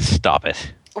 Stop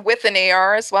it. With an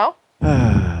AR as well?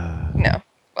 No.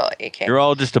 Well, AK. You're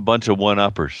all just a bunch of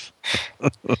one-uppers.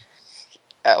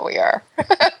 Oh, we are.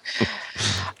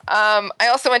 I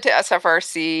also went to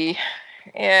SFRC.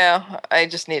 Yeah, I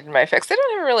just needed my fix. They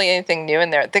don't have really anything new in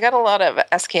there. They got a lot of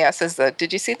SKSs.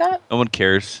 Did you see that? No one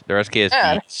cares. They're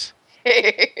SKS beats.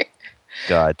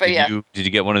 God. But did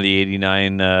you get one of the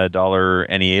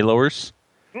 $89 NEA lowers?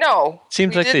 No.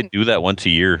 Seems we like they didn't. do that once a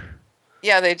year.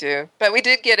 Yeah, they do. But we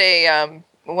did get a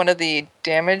one of the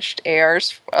damaged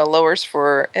ARs lowers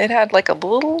for. It had like a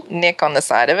little nick on the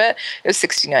side of it. It was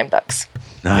 $69.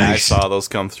 Yeah, I Nice. saw those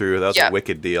come through. That was Yeah. a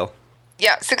wicked deal.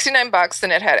 Yeah, $69,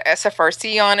 and it had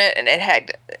SFRC on it, and it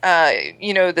had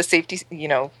the safety,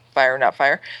 fire not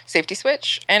fire safety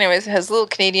switch. Anyways, it has a little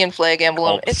Canadian flag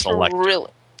emblem. Called It's Selector. really,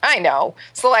 I know,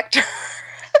 selector.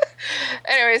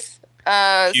 Anyways,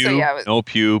 so Pew, yeah, it was, no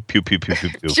pew, pew, pew, pew, pew,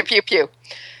 pew. pew pew pew.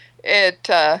 It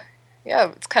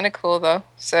it's kind of cool though.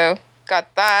 So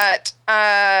got that.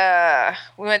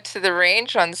 We went to the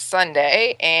range on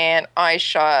Sunday, and I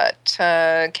shot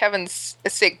Kevin's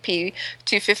Sig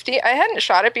P250. I hadn't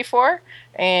shot it before,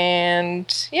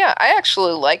 and yeah, I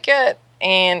actually like it.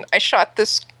 And I shot the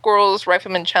Squirrels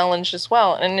Rifleman Challenge as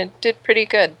well, and it did pretty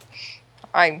good.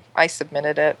 I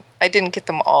submitted it. I didn't get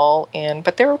them all in,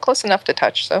 but they were close enough to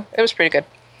touch, so it was pretty good.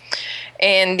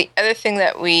 And the other thing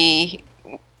that we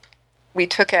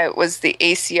took out was the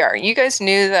ACR. You guys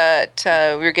knew that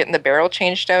we were getting the barrel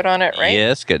changed out on it, right?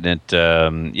 Yes, getting it.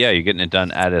 You're getting it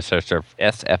done at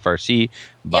SFRC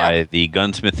by the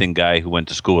gunsmithing guy who went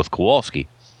to school with Kowalski.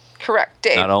 Correct,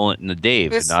 Dave. Not only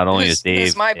Who's- is Dave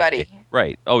who's my buddy.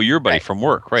 right? Oh, your buddy Right. from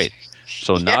work, right?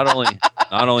 So not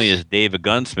only is Dave a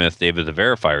gunsmith, Dave is a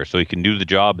verifier, so he can do the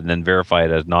job and then verify it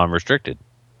as non-restricted.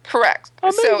 Correct.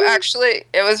 Amazing. So actually,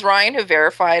 it was Ryan who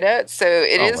verified it. So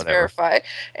it is whatever. verified,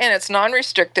 and it's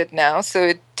non-restricted now. So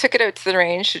it took it out to the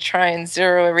range to try and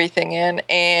zero everything in,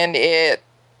 and it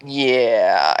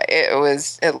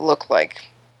looked like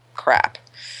crap.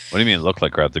 What do you mean it looked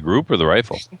like crap? The group or the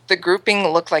rifle? The grouping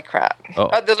looked like crap. Oh.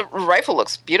 The rifle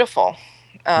looks beautiful.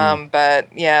 But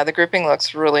yeah, the grouping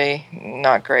looks really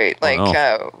not great. Like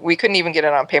we couldn't even get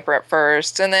it on paper at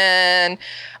first, and then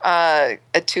a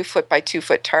 2 foot by 2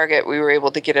 foot target, we were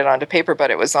able to get it onto paper,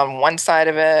 but it was on one side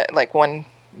of it, like one,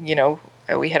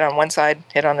 we hit on one side,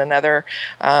 hit on another,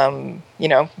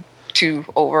 two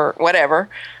over, whatever.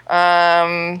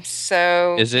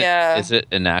 So Is it yeah. is it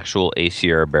an actual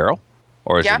ACR barrel,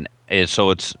 or is Yeah. it's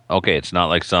okay? It's not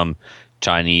like some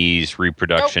Chinese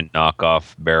reproduction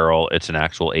knockoff barrel. It's an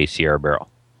actual ACR barrel.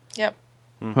 Yep.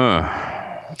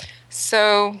 Huh.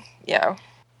 So yeah,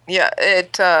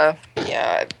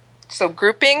 So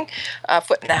grouping,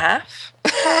 1.5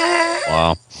 feet.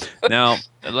 Wow. Now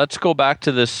let's go back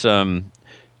to this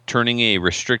turning a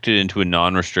restricted into a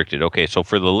non-restricted. Okay, so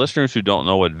for the listeners who don't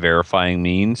know what verifying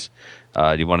means,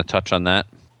 do you want to touch on that?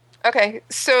 Okay,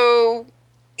 so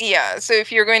yeah, so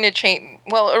if you're going to change,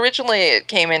 well, originally it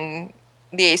came in.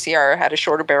 The ACR had a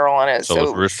shorter barrel on it, So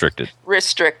it's restricted.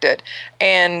 restricted.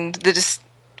 And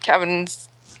Kevin's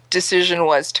decision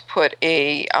was to put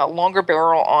a longer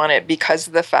barrel on it because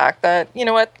of the fact that,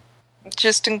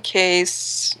 just in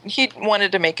case he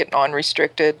wanted to make it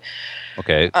non-restricted.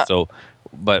 Okay,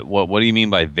 but what do you mean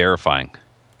by verifying?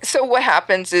 So what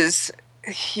happens is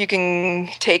you can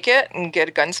take it and get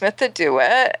a gunsmith to do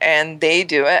it, and they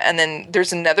do it, and then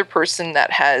there's another person that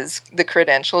has the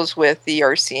credentials with the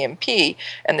RCMP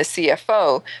and the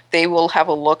CFO. They will have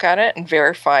a look at it and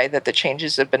verify that the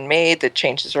changes have been made, the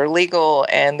changes are legal,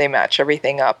 and they match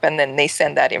everything up, and then they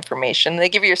send that information. They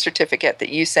give you a certificate that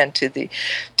you send to the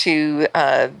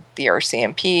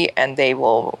RCMP, and they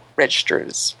will register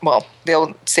as, well,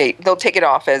 they'll take it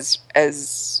off as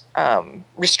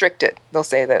restricted. They'll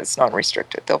say that it's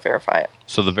non-restricted. They'll verify it.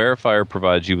 So the verifier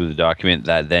provides you with a document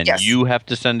that then Yes. you have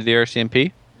to send to the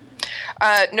RCMP?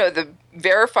 No, the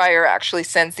verifier actually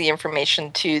sends the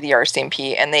information to the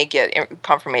RCMP, and they get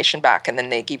confirmation back, and then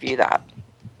they give you that.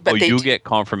 But you get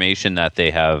confirmation that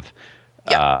they have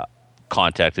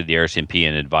contacted the RCMP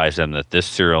and advised them that this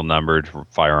serial numbered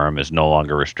firearm is no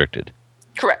longer restricted.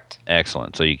 Correct.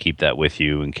 Excellent. So you keep that with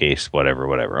you in case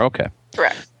whatever. Okay.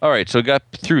 Correct. All right. So we got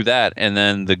through that, and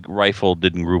then the rifle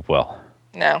didn't group well.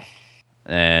 No.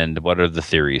 And what are the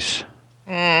theories?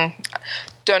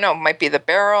 Don't know. Might be the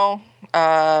barrel.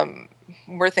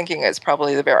 We're thinking it's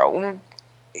probably the barrel.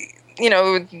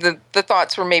 The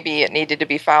thoughts were maybe it needed to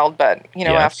be fouled, but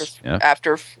Yes,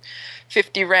 after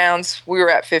 50 rounds, we were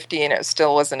at 50, and it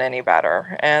still wasn't any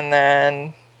better. And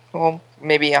then, well,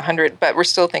 maybe 100, but we're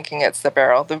still thinking it's the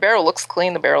barrel. The barrel looks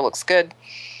clean. The barrel looks good.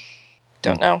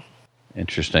 Don't know.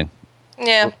 Interesting.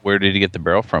 Yeah. Where did he get the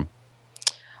barrel from?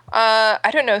 I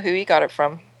don't know who he got it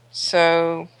from.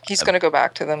 So he's going to go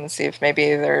back to them and see if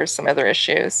maybe there's some other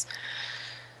issues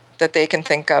that they can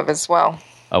think of as well.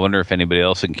 I wonder if anybody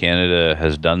else in Canada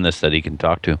has done this that he can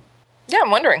talk to. Yeah,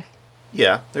 I'm wondering.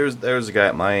 Yeah, there was a guy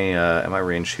at my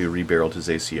range who rebarreled his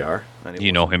ACR. Do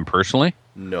you know him personally?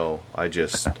 No, I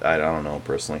don't know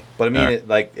personally, but I mean,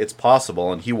 it's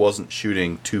possible. And he wasn't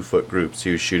shooting 2 foot groups;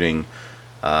 he was shooting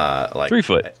 3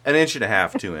 foot, an inch and a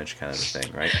half, 2 inch kind of a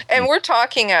thing, right? And we're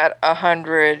talking at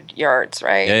 100 yards,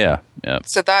 right? Yeah.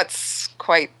 So that's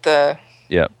quite the.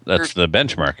 Yeah, that's the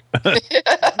benchmark.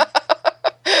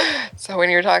 So when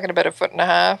you're talking about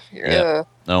 1.5 feet,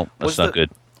 no, that's not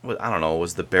good. I don't know.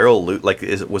 Was the barrel loose? Like,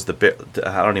 I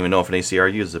don't even know if an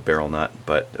ACR uses a barrel nut,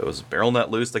 but it was a barrel nut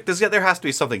loose. Like, there has to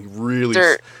be something really.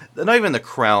 Not even the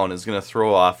crown is going to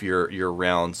throw off your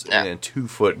rounds in a 2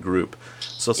 foot group.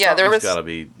 So something's got to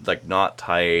be like not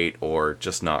tight or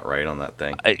just not right on that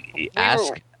thing.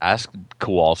 Ask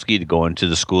Kowalski to go into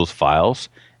the school's files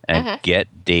and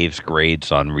get Dave's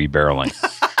grades on rebarreling.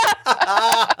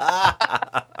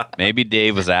 Maybe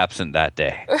Dave was absent that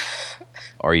day.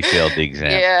 Or he failed the exam.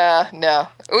 Yeah, no.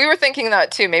 We were thinking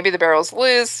that too. Maybe the barrel's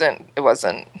loose and it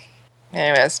wasn't.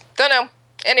 Anyways, don't know.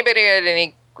 Anybody had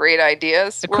any great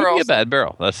ideas? It could be a bad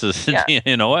barrel. That's just,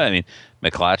 you know what? I mean,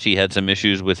 McClatchy had some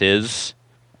issues with his.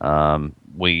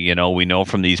 We know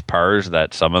from these pars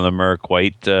that some of them are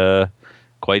quite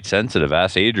sensitive.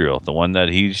 Ask Adriel. The one that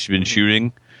he's been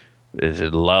shooting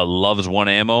loves one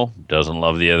ammo, doesn't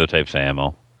love the other types of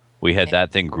ammo. We had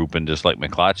that thing grouping just like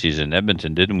McClatchy's in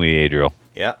Edmonton, didn't we, Adriel?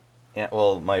 Yeah.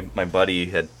 Well, my buddy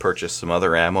had purchased some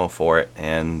other ammo for it,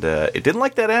 and it didn't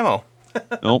like that ammo.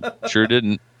 Nope, sure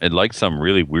didn't. It liked some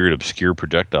really weird, obscure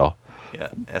projectile. Yeah,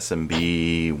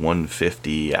 SMB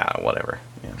 150, whatever.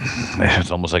 Yeah.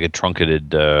 It's almost like a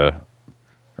truncated or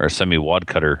a semi-wad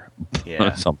cutter.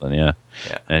 Yeah. Something, yeah.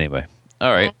 Anyway.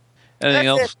 All right. Anything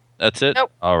else? That's it?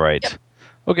 Nope. All right. Yep.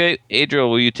 Okay, Adriel,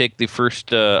 will you take the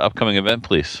first upcoming event,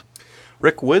 please?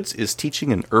 Rick Woods is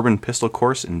teaching an urban pistol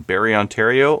course in Barrie,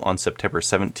 Ontario on September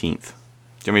 17th. Do you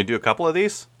want me to do a couple of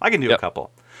these? I can do a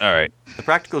couple. All right. The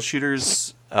Practical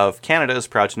Shooters of Canada is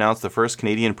proud to announce the first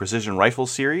Canadian Precision Rifle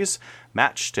Series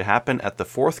match to happen at the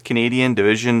 4th Canadian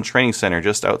Division Training Centre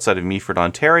just outside of Meaford,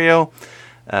 Ontario.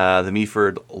 The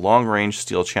Meaford Long Range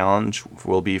Steel Challenge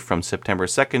will be from September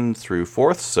 2nd through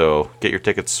 4th, so get your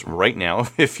tickets right now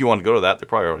if you want to go to that. They're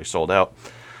probably already sold out.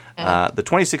 The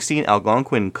 2016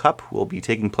 Algonquin Cup will be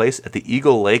taking place at the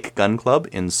Eagle Lake Gun Club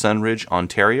in Sunridge,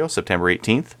 Ontario, September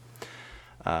 18th.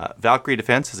 Valkyrie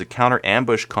Defense has a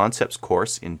counter-ambush concepts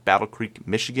course in Battle Creek,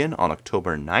 Michigan on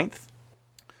October 9th.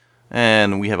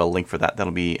 And we have a link for that.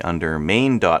 That'll be under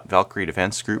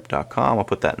main.valkyriedefensegroup.com. I'll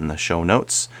put that in the show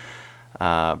notes.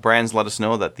 Brands let us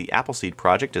know that the Appleseed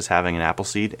Project is having an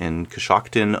Appleseed in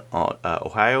Coshocton,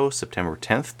 Ohio, September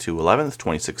 10th to 11th,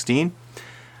 2016.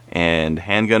 And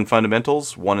Handgun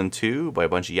Fundamentals 1 and 2 by a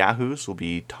bunch of yahoos will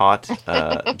be taught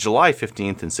July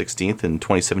 15th and 16th in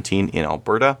 2017 in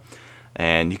Alberta.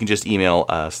 And you can just email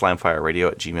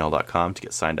slamfireradio@gmail.com to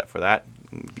get signed up for that.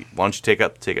 Why don't you take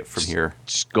it from here?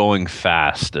 It's going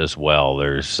fast as well.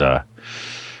 There's,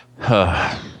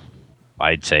 I'd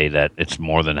say that it's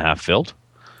more than half filled.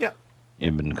 Yeah.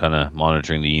 You've been kind of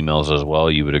monitoring the emails as well.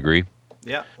 You would agree?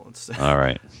 Yeah. All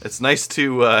right. It's nice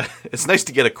to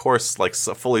get a course like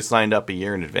fully signed up a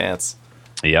year in advance.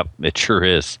 Yep, it sure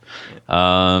is.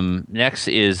 Next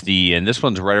is and this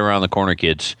one's right around the corner,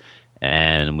 kids.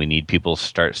 And we need people to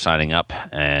start signing up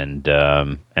and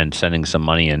sending some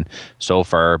money in. So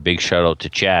far, big shout out to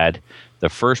Chad. The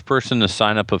first person to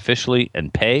sign up officially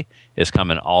and pay is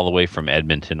coming all the way from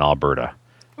Edmonton, Alberta.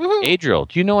 Woo-hoo. Adriel,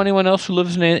 do you know anyone else who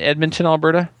lives in Edmonton,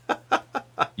 Alberta?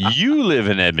 You live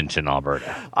in Edmonton,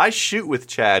 Alberta. I shoot with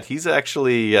Chad. He's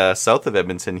actually south of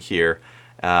Edmonton here.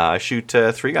 I shoot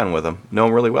 3-gun with him. Know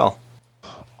him really well.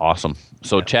 Awesome.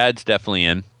 So Chad's definitely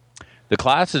in. The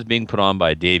class is being put on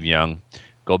by Dave Young.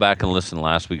 Go back and listen to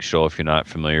last week's show if you're not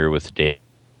familiar with Dave.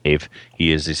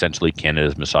 He is essentially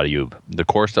Canada's Masad Ayub. The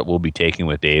course that we'll be taking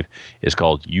with Dave is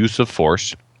called Use of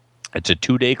Force. It's a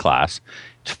 2-day class.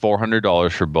 It's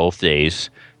 $400 for both days.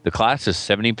 The class is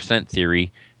 70%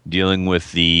 theory, dealing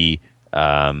with the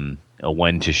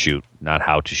when to shoot, not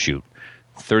how to shoot.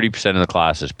 30% of the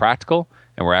class is practical,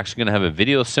 and we're actually going to have a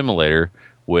video simulator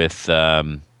with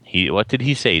what did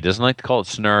he say? He doesn't like to call it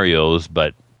scenarios,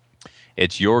 but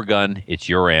it's your gun, it's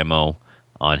your ammo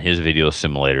on his video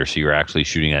simulator. So you're actually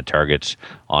shooting at targets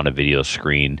on a video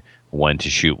screen, when to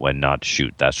shoot, when not to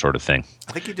shoot, that sort of thing.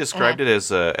 I think he described it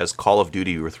as Call of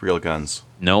Duty with real guns.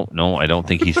 No, I don't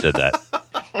think he said that.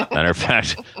 Matter of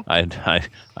fact,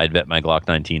 I'd bet my Glock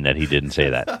 19 that he didn't say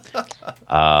that.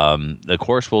 The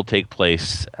course will take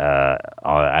place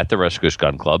at the Restigouche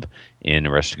Gun Club in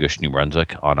Restigouche, New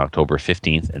Brunswick on October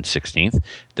 15th and 16th.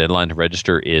 Deadline to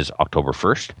register is October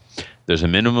 1st. There's a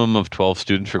minimum of 12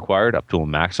 students required, up to a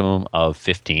maximum of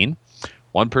 15.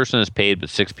 One person is paid, but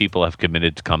 6 people have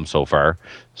committed to come so far.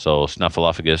 So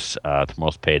Snuffleupagus,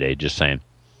 tomorrow's payday. Just saying.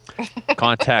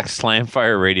 Contact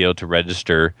Slamfire Radio to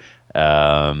register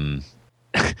and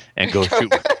go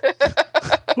shoot.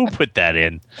 Who put that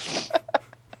in?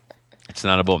 It's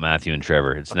not about Matthew and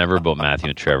Trevor. It's never about Matthew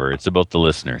and Trevor. It's about the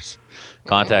listeners.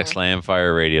 Contact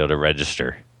Slamfire Radio to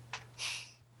register.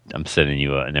 I'm sending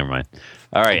you a... Never mind.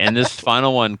 All right, and this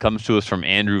final one comes to us from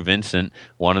Andrew Vincent,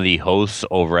 one of the hosts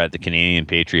over at the Canadian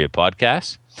Patriot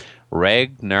Podcast. Oh,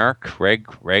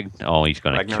 he's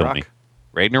going to kill me.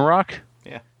 Ragnarok?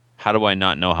 Yeah. How do I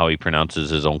not know how he pronounces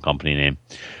his own company name?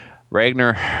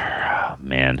 Ragnar... Oh,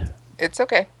 man. It's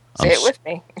okay. Say it with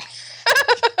me.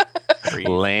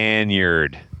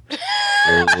 Lanyard.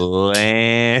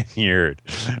 Lanyard.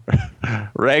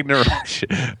 Ragnarok.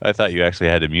 I thought you actually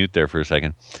had to mute there for a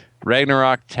second.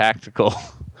 Ragnarok Tactical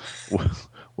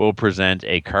will present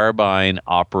a carbine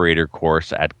operator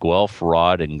course at Guelph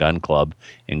Rod and Gun Club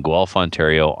in Guelph,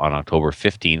 Ontario on October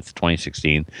 15th,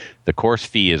 2016. The course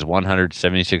fee is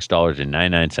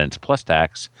 $176.99 plus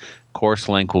tax. Course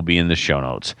link will be in the show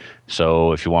notes.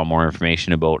 So if you want more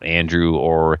information about Andrew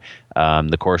or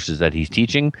the courses that he's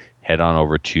teaching, head on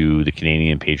over to the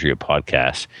Canadian Patriot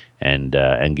Podcast and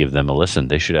give them a listen.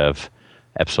 They should have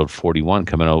episode 41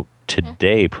 coming out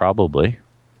today, probably.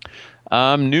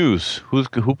 News. Who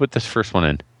put this first one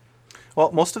in?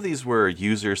 Well, most of these were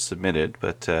user submitted,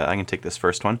 but I can take this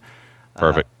first one.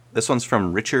 Perfect. This one's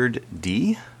from Richard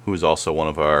D., who is also one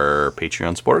of our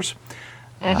Patreon supporters.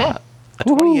 A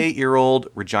 28-year-old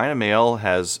Regina male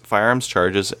has firearms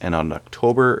charges and an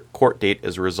October court date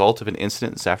as a result of an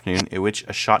incident this afternoon in which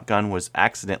a shotgun was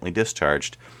accidentally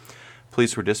discharged.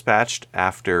 Police were dispatched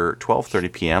after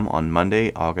 12:30 p.m. on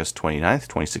Monday, August 29th,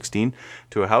 2016,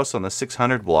 to a house on the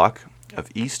 600 block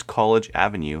of East College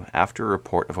Avenue after a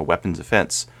report of a weapons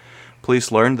offense.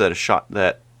 Police learned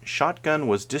that shotgun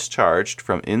was discharged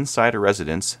from inside a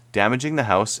residence, damaging the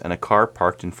house and a car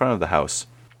parked in front of the house.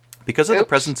 Because of the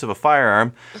presence of a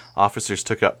firearm, officers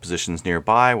took up positions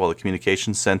nearby while the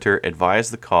communications center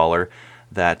advised the caller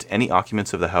that any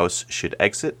occupants of the house should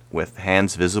exit with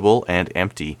hands visible and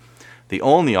empty. The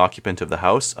only occupant of the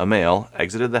house, a male,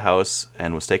 exited the house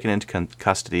and was taken into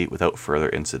custody without further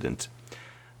incident.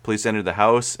 Police entered the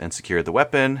house and secured the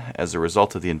weapon. As a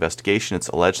result of the investigation, it's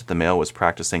alleged that the male was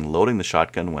practicing loading the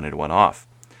shotgun when it went off.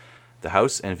 The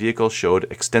house and vehicle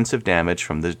showed extensive damage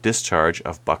from the discharge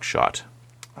of buckshot.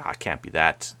 Can't be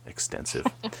that extensive.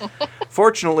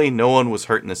 Fortunately, no one was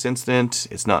hurt in this incident.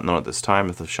 It's not known at this time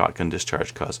if the shotgun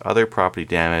discharge caused other property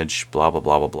damage, blah, blah,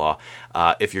 blah, blah,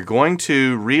 blah. If you're going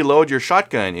to reload your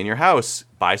shotgun in your house,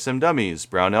 buy some dummies.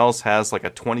 Brownells has like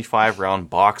a 25-round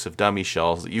box of dummy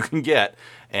shells that you can get,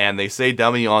 and they say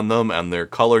dummy on them, and they're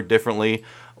colored differently.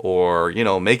 Or,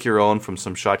 make your own from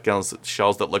some shotgun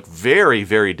shells that look very,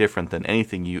 very different than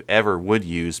anything you ever would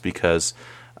use, because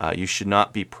you should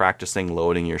not be practicing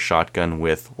loading your shotgun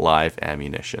with live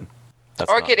ammunition.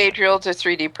 Or get Adriel to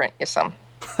 3D print you some.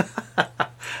 I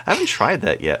haven't tried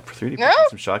that yet. For 3D printing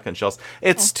some shotgun shells,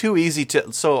 it's too easy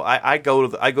to. So I go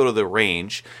to the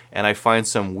range and I find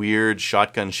some weird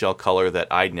shotgun shell color that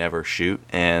I'd never shoot,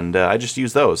 and I just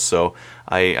use those. So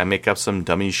I make up some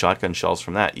dummy shotgun shells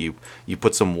from that. You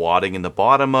put some wadding in the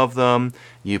bottom of them.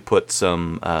 You put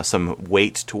some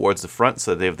weight towards the front,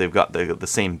 so they've got the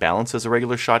same balance as a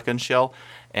regular shotgun shell.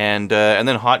 And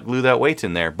then hot glue that weight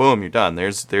in there. Boom, you're done.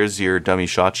 There's your dummy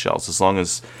shot shells. As long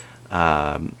as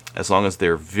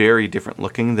they're very different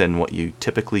looking than what you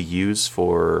typically use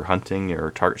for hunting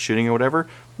or target shooting or whatever,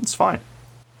 it's fine.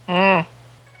 Okay.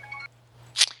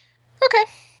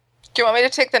 Do you want me to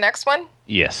take the next one?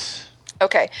 Yes.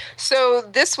 Okay. So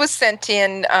this was sent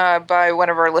in by one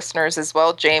of our listeners as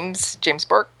well, James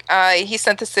Burke. He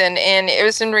sent this in, and it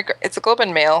was it's a Globe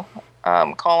and Mail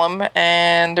column,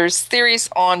 and there's theories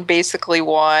on basically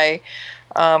why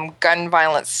gun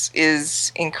violence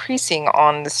is increasing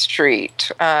on the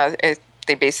street.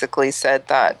 They basically said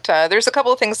that there's a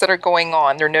couple of things that are going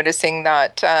on. They're noticing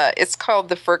that it's called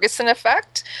the Ferguson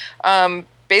effect.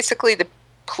 Basically, the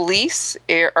police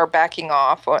are backing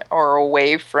off or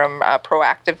away from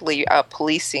proactively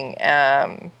policing,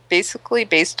 basically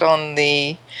based on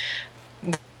the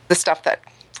stuff that,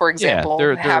 for example,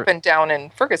 happened down in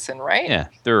Ferguson, right? Yeah,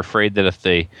 they're afraid that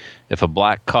if a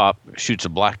black cop shoots a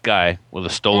black guy with a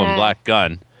stolen black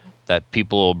gun, that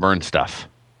people will burn stuff.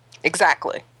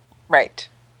 Exactly. Right.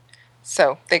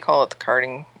 So they call it the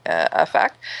a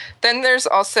fact. Then there's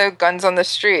also guns on the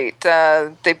street.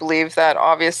 They believe that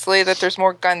obviously that there's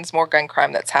more gun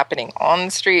crime that's happening on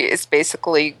the street. It's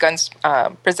basically guns,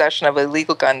 possession of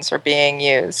illegal guns are being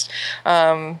used.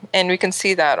 And we can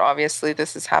see that obviously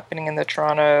this is happening in the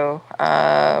Toronto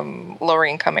lower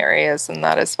income areas and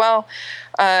that as well.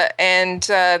 And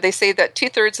they say that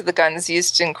 2/3 of the guns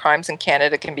used in crimes in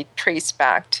Canada can be traced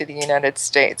back to the United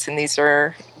States, and these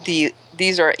are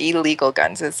illegal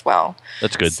guns as well.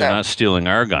 That's good. So, they're not stealing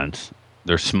our guns;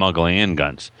 they're smuggling in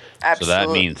guns. Absolutely. So that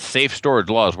means safe storage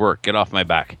laws work. Get off my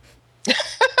back.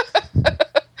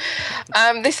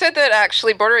 They said that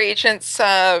actually border agents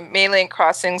mainly in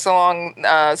crossings along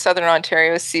southern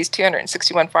Ontario seized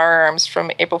 261 firearms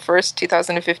from April 1st,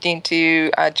 2015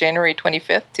 to January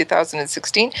 25th,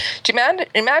 2016. Do you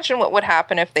imagine what would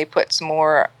happen if they put some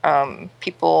more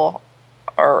people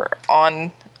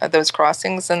on those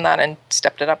crossings and that and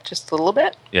stepped it up just a little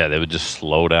bit? Yeah, they would just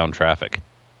slow down traffic.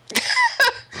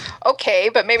 Okay,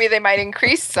 but maybe they might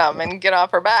increase some and get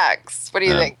off our backs. What do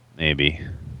you think? Maybe.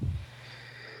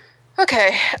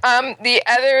 Okay. The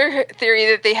other theory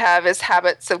that they have is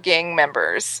habits of gang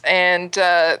members. And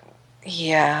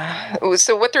yeah.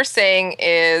 So what they're saying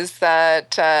is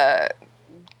that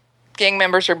gang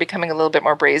members are becoming a little bit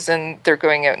more brazen. They're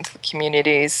going out into the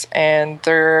communities and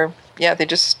they'll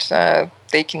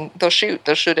shoot.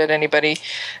 They'll shoot at anybody.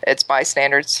 It's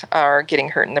bystanders are getting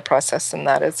hurt in the process and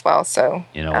that as well. So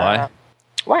you know why?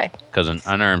 Why? Because an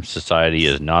unarmed society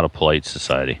is not a polite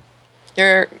society.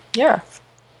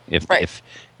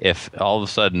 If all of a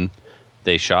sudden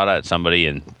they shot at somebody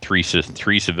and three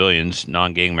civilians,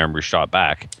 non-gang members, shot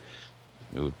back,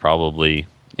 it would probably,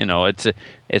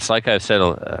 it's like I've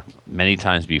said many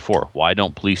times before. Why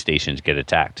don't police stations get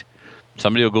attacked?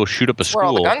 Somebody will go shoot up a school. Where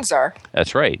all the guns are.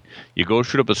 That's right. You go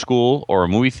shoot up a school or a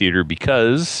movie theater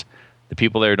because the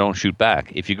people there don't shoot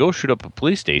back. If you go shoot up a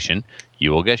police station,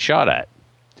 you will get shot at.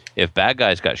 If bad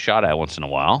guys got shot at once in a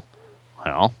while,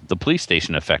 well, the police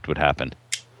station effect would happen.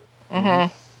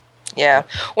 Mm-hmm. Yeah.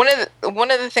 One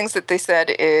of the things that they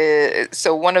said is,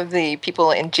 so one of the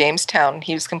people in Jamestown,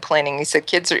 he was complaining. He said,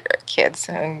 kids,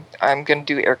 and I'm going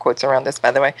to do air quotes around this,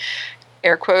 by the way.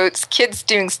 Air quotes, kids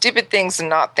doing stupid things and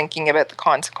not thinking about the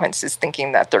consequences,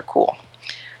 thinking that they're cool.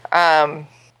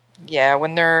 Yeah,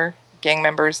 when they're gang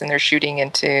members and they're shooting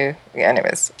into,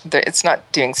 anyways, it's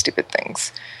not doing stupid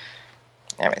things.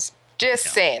 Anyways, just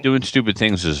saying. Doing stupid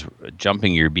things is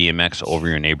jumping your BMX over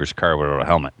your neighbor's car without a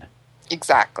helmet.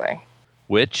 Exactly.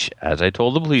 Which, as I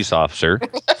told the police officer,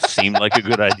 seemed like a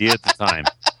good idea at the time.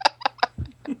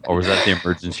 Or was that the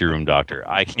emergency room doctor?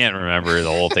 I can't remember. The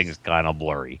whole thing is kind of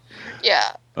blurry.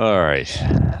 Yeah. All right.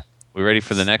 We ready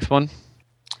for the next one?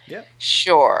 Yep.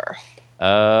 Sure.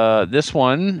 This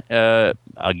one,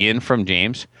 again from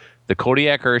James, the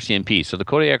Kodiak RCMP. So the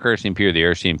Kodiak RCMP, or the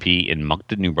RCMP in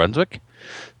Moncton, New Brunswick.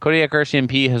 Kodiak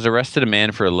RCMP has arrested a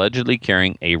man for allegedly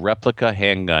carrying a replica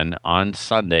handgun on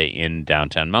Sunday in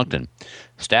downtown Moncton.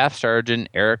 Staff Sergeant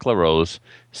Eric LaRose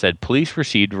said police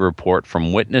received a report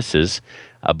from witnesses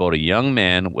about a young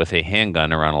man with a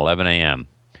handgun around 11 a.m.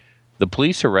 The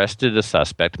police arrested a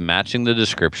suspect matching the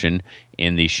description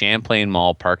in the Champlain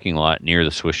Mall parking lot near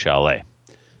the Swiss Chalet.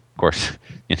 Of course,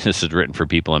 this is written for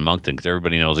people in Moncton because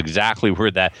everybody knows exactly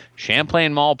where that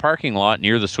Champlain Mall parking lot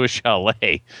near the Swiss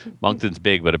Chalet. Moncton's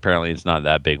big, but apparently it's not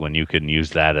that big when you can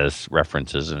use that as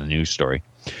references in a news story.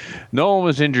 No one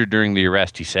was injured during the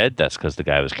arrest, he said. That's because the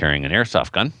guy was carrying an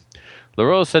airsoft gun.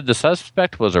 LaRose said the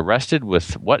suspect was arrested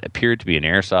with what appeared to be an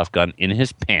airsoft gun in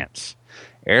his pants.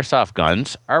 Airsoft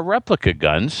guns are replica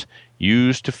guns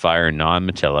used to fire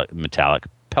non-metallic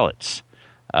pellets.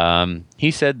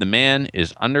 He said the man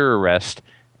is under arrest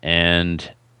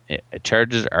and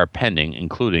charges are pending,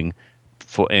 including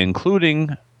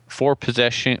for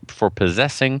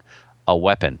possessing a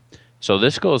weapon. So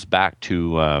this goes back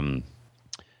to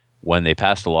when they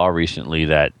passed a law recently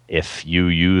that if you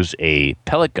use a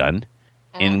pellet gun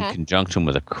in conjunction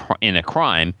with in a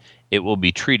crime, it will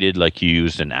be treated like you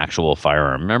used an actual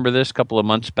firearm. Remember this a couple of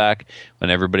months back when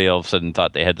everybody all of a sudden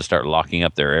thought they had to start locking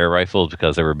up their air rifles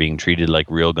because they were being treated like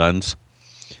real guns?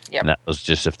 Yep. And that was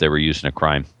just if they were using a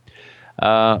crime.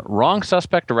 Wrong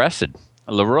suspect arrested.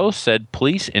 LaRose said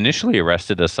police initially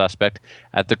arrested a suspect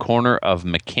at the corner of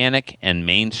Mechanic and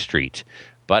Main Street.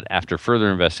 But after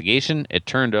further investigation, it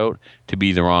turned out to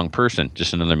be the wrong person.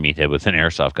 Just another meathead with an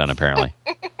airsoft gun, apparently.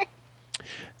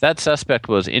 That suspect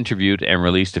was interviewed and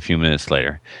released a few minutes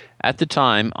later. At the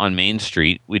time, on Main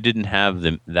Street, we didn't have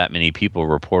that many people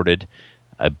reported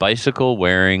a bicycle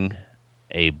wearing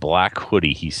a black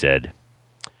hoodie, he said.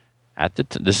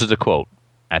 This is a quote.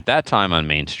 At that time on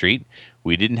Main Street,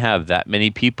 we didn't have that many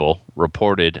people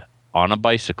reported on a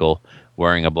bicycle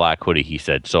wearing a black hoodie, he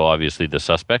said. So obviously the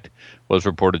suspect was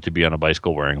reported to be on a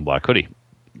bicycle wearing a black hoodie.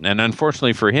 And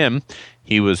unfortunately for him,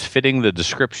 he was fitting the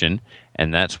description,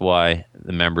 and that's why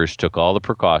the members took all the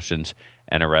precautions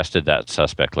and arrested that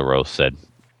suspect, LaRose said.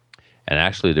 And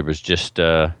actually, there was just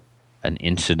an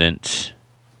incident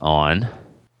on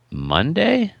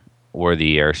Monday where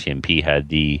the RCMP had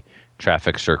the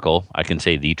traffic circle. I can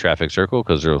say the traffic circle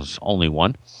because there was only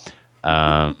one.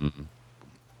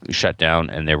 Shut down,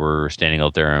 and they were standing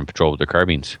out there on patrol with their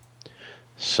carbines.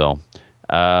 So,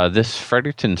 this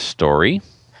Fredericton story.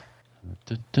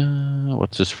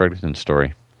 What's this Fredericton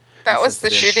story? That was the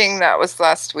shooting that was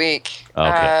last week.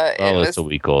 Okay. It's a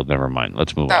week old. Never mind.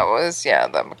 Let's move on. That was, the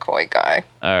McCoy guy.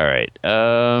 All right.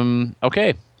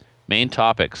 Okay. Main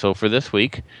topic. So for this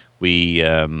week, we,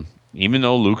 even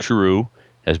though Luke Giroux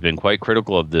has been quite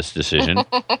critical of this decision,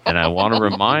 and I want to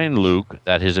remind Luke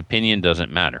that his opinion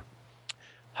doesn't matter.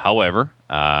 However,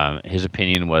 his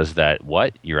opinion was that,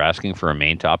 you're asking for a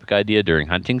main topic idea during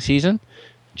hunting season?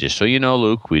 Just so you know,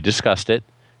 Luke, we discussed it,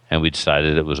 and we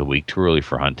decided it was a week too early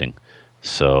for hunting.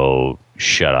 So,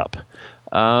 shut up.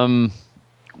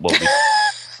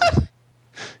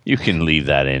 You can leave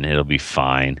that in. It'll be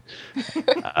fine.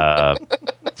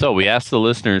 So, we asked the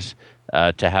listeners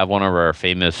to have one of our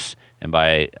famous, and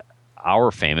by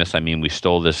our famous, I mean we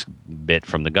stole this bit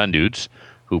from the Gun Dudes,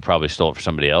 who probably stole it for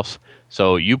somebody else.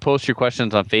 So, you post your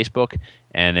questions on Facebook,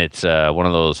 and it's one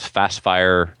of those fast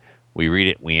fire. We read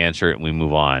it, we answer it, and we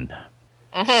move on.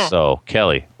 Mm-hmm. So,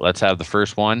 Kelly, let's have the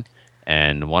first one,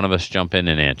 and one of us jump in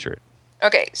and answer it.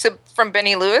 Okay, so from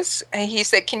Benny Lewis, he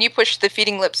said, can you push the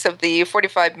feeding lips of the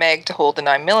 45 mag to hold a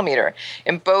 9mm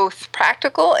in both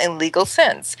practical and legal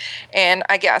sense? And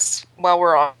I guess, while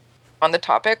we're on the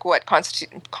topic, what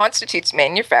constitutes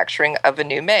manufacturing of a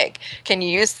new mag? Can you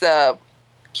use a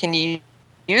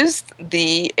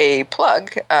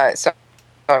plug?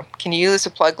 Can you use a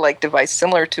plug-like device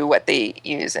similar to what they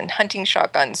use in hunting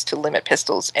shotguns to limit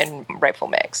pistols and rifle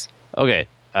mags? Okay.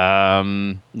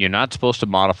 You're not supposed to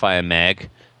modify a mag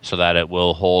so that it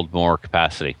will hold more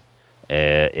capacity.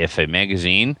 If a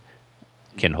magazine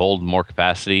can hold more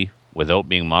capacity without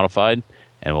being modified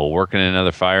and will work in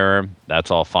another firearm,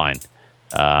 that's all fine.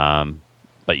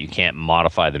 But you can't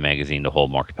modify the magazine to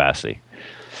hold more capacity.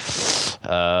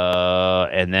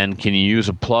 And then can you use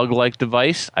a plug-like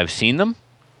device? I've seen them.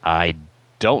 I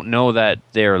don't know that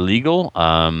they're legal.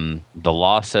 The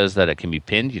law says that it can be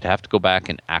pinned. You'd have to go back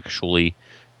and actually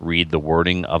read the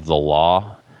wording of the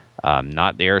law,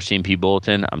 not the RCMP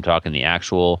bulletin. I'm talking the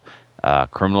actual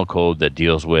criminal code that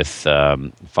deals with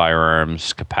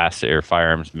firearms capacity or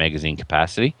firearms magazine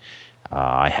capacity.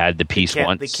 I had the piece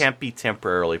once. They can't be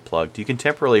temporarily plugged. You can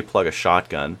temporarily plug a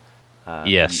shotgun.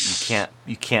 Yes.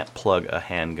 You can't plug a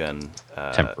handgun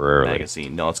temporarily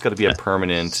magazine. No, it's got to be a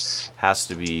permanent. Has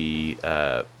to be.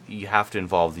 You have to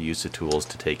involve the use of tools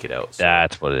to take it out. So.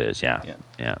 That's what it is.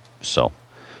 Yeah. So,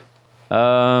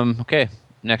 okay.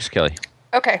 Next, Kelly.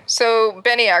 Okay, so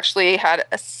Benny actually had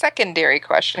a secondary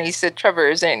question. He said, "Trevor,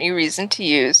 is there any reason to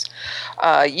use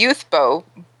youth bow?"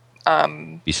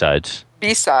 Besides,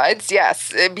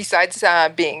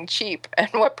 being cheap, and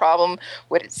what problem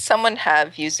would someone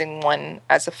have using one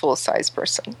as a full-size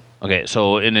person? Okay,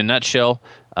 so in a nutshell,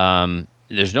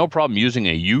 there's no problem using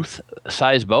a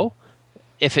youth-size bow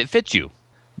if it fits you.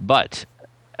 But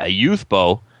a youth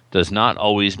bow does not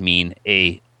always mean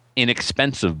a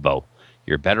inexpensive bow.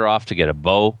 You're better off to get a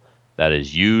bow that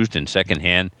is used in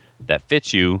secondhand that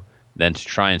fits you than to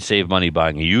try and save money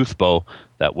buying a youth bow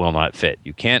that will not fit.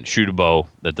 You can't shoot a bow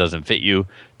that doesn't fit you,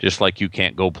 just like you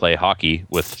can't go play hockey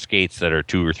with skates that are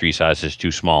 2 or 3 sizes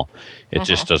too small. It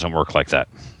just doesn't work like that.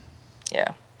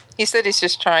 Yeah. He said he's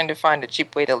just trying to find a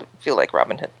cheap way to feel like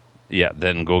Robin Hood. Yeah,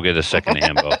 then go get a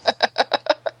secondhand bow.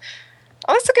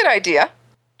 Oh, that's a good idea.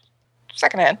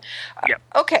 Secondhand. Yeah.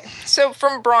 Okay, so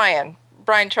from Brian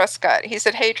Truscott, he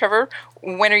said, "Hey, Trevor,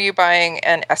 when are you buying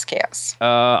an SKS?"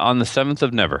 On the 7th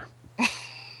of never.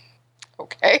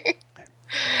 Okay.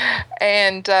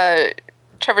 And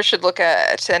Trevor should look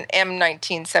at an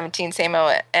M1917 same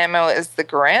ammo as the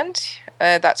Grand.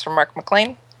 That's from Mark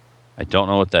McLean. I don't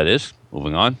know what that is.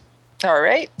 Moving on. All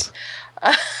right.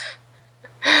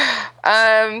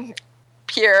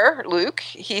 Pierre Luke,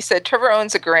 he said, "Trevor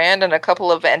owns a Grand and a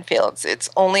couple of Enfields. It's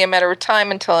only a matter of time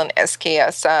until an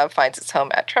SKS finds its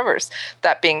home at Trevor's.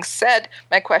 That being said,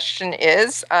 my question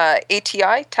is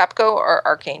ATI, Tapco, or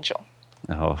Archangel?"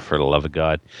 Oh, for the love of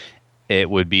God. It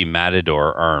would be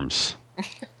Matador Arms.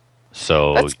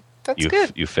 So that's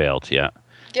good. You failed, yeah.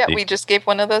 Yeah, we just gave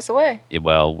one of those away.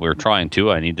 Well, we're trying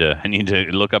to. I need to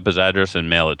look up his address and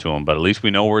mail it to him. But at least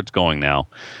we know where it's going now.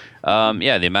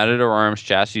 Yeah, the Matador Arms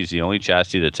chassis is the only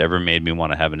chassis that's ever made me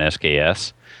want to have an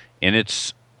SKS. In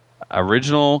its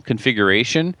original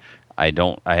configuration, I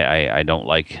don't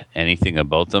like anything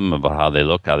about them, about how they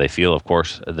look, how they feel. Of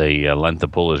course, the length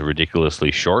of pull is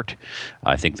ridiculously short.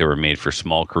 I think they were made for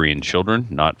small Korean children,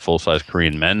 not full-size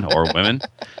Korean men or women.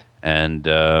 And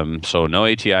so no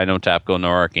ATI, no Tapco, no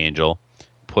Archangel.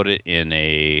 Put it in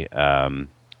a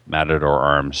Matador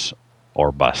Arms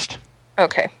or bust.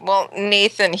 Okay. Well,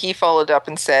 Nathan, he followed up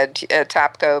and said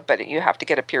Tapco, but you have to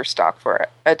get a pure stock for it,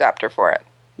 adapter for it.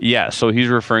 Yeah, so he's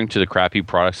referring to the crappy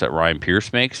products that Ryan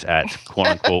Pierce makes at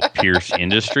quote-unquote Pierce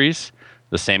Industries.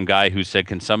 The same guy who said,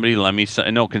 can somebody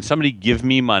give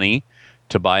me money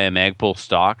to buy a Magpul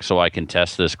stock so I can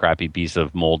test this crappy piece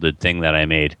of molded thing that I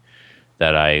made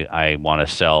that I want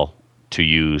to sell to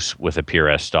use with a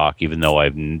PRS stock, even though I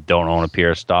don't own a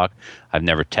PRS stock. I've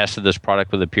never tested this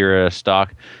product with a PRS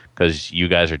stock because you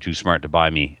guys are too smart to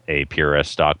buy me a PRS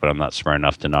stock, but I'm not smart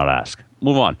enough to not ask.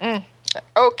 Move on.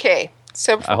 Okay.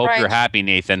 So I hope you're happy,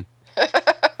 Nathan.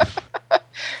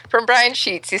 From Brian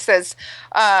Sheets, he says,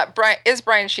 is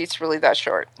Brian Sheets really that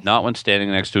short? Not when standing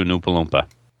next to a Oompa Loompa.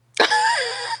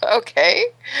 Okay.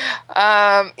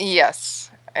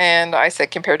 Yes. And I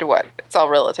said, compared to what? It's all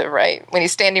relative, right? When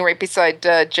he's standing right beside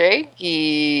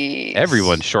Jay,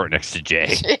 everyone's short next to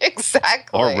Jay.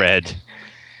 Exactly. Or Red.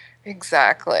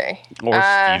 Exactly. Or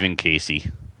Stephen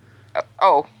Casey.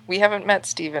 Oh, we haven't met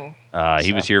Stephen.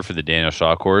 He was here for the Daniel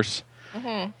Shaw course.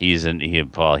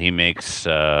 Mm-hmm. He makes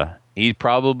he's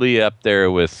probably up there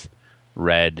with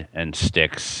Red and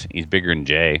Styx. He's bigger than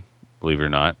Jay, believe it or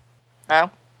not. Oh.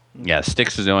 Yeah,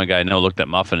 Styx is the only guy I know looked at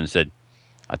Muffin and said,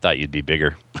 I thought you'd be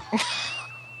bigger.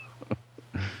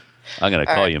 I'm going to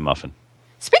call you Muffin.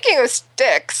 Speaking of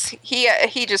Styx,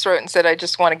 he just wrote and said, I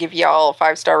just want to give y'all a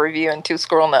 5-star review and 2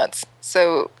 squirrel nuts.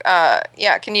 So,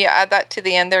 yeah, can you add that to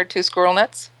the end there, 2 squirrel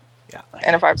nuts? Yeah.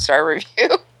 And a 5-star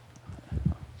review.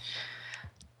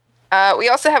 We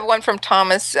also have one from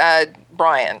Thomas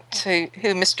Bryant,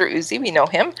 who Mr. Uzi, we know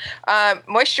him.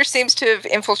 Moisture seems to have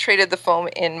infiltrated the foam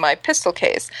in my pistol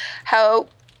case. How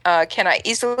can I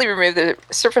easily remove the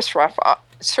surface rust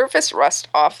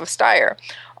off of Steyr?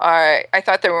 I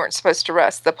thought they weren't supposed to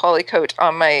rust. The polycoat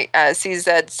on my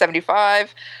CZ75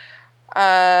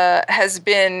 has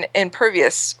been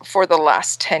impervious for the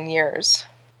last 10 years.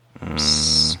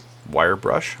 Wire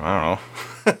brush? I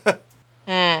don't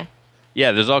know.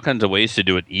 Yeah, there's all kinds of ways to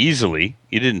do it easily.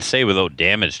 You didn't say without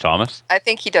damage, Thomas. I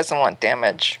think he doesn't want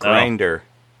damage. Grinder.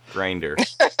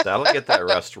 That'll get that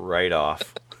rust right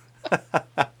off.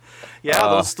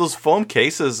 Yeah, those foam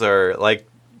cases are like,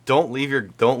 don't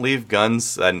leave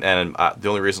guns, and the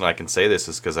only reason I can say this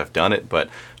is because I've done it, but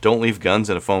don't leave guns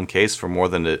in a foam case for more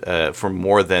than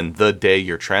the day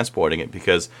you're transporting it,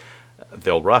 because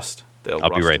they'll rust. I'll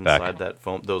be right back.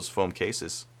 Inside those foam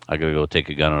cases. I gotta go take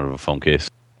a gun out of a foam case.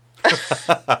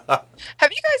 Have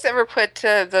you guys ever put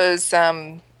those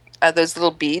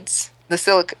little beads, the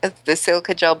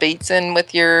silica gel beads in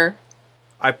with your?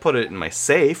 I put it in my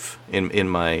safe, in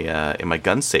my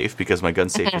gun safe, because my gun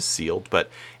safe is sealed.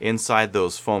 But inside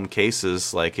those foam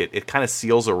cases, like it kind of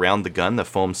seals around the gun. The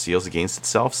foam seals against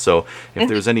itself. So if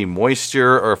there's any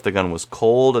moisture, or if the gun was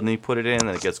cold and you put it in and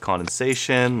it gets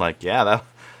condensation,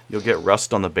 you'll get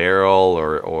rust on the barrel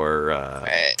or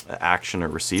right. action or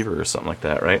receiver or something like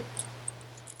that, right?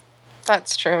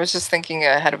 That's true. I was just thinking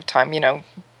ahead of time,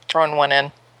 throwing one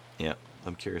in. Yeah,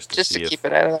 I'm curious to just see to keep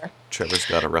it out of there. Trevor's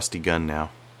got a rusty gun now.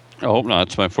 I hope not.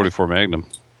 It's my 44 Magnum.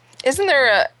 Isn't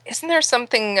there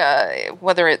something,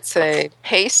 whether it's a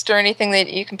paste or anything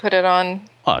that you can put it on?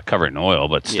 Well, cover it in oil,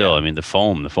 but still, Yeah. I mean, the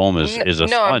foam is a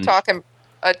No, I'm sponge.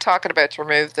 talking about to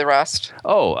remove the rust.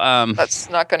 Oh, That's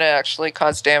not going to actually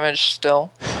cause damage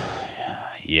still.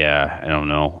 yeah, I don't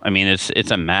know. I mean,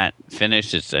 it's a matte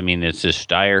finish. It's just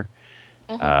Steyr.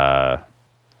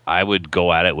 I would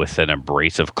go at it with an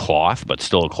abrasive cloth, but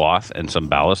still a cloth, and some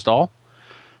ballistol.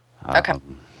 Okay.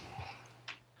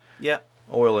 Yeah,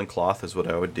 oil and cloth is what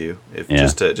I would do.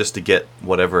 Just to get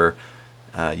whatever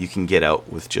you can get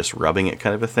out with just rubbing it,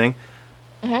 kind of a thing.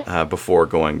 Before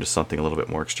going to something a little bit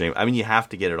more extreme. I mean, you have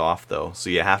to get it off, though. So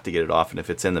you have to get it off, and if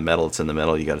it's in the metal, it's in the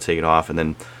metal. You got to take it off and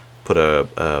then put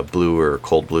a blue or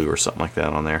cold blue or something like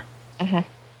that on there.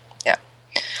 Yeah.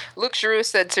 Luke Giroux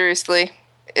said, seriously,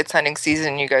 it's hunting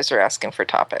season. You guys are asking for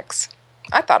topics.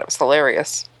 I thought it was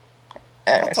hilarious.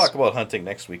 Anyways. I'll talk about hunting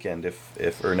next weekend if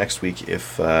I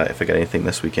got anything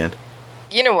this weekend.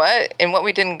 You know what? In What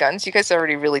We Did in Guns, you guys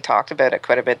already really talked about it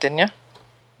quite a bit, didn't you?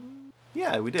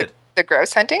 Yeah, we did. The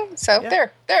grouse hunting. So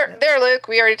there, Luke.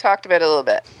 We already talked about it a little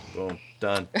bit. Boom,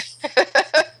 done.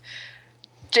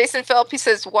 Jason Phelps, he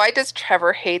says, "Why does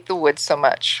Trevor hate the woods so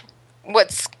much?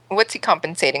 What's he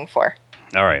compensating for?"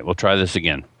 All right, we'll try this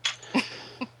again.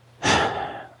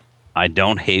 I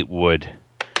don't hate wood.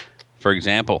 For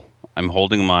example, I'm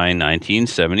holding my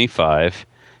 1975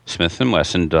 Smith &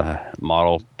 Wesson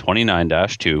Model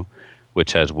 29-2,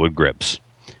 which has wood grips.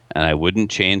 And I wouldn't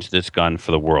change this gun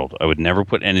for the world. I would never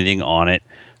put anything on it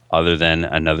other than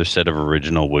another set of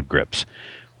original wood grips.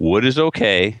 Wood is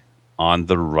okay on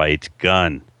the right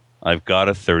gun. I've got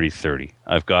a 30-30.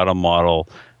 I've got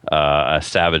a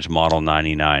Savage Model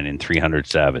 99 in 300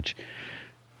 Savage.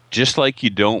 Just like you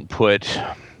don't put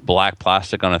black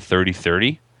plastic on a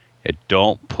 30-30, you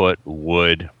don't put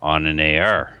wood on an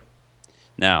AR.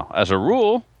 Now, as a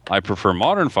rule, I prefer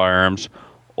modern firearms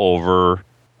over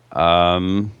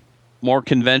more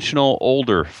conventional,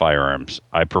 older firearms.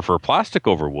 I prefer plastic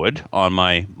over wood on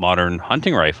my modern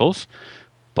hunting rifles,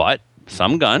 but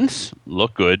some guns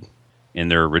look good in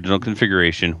their original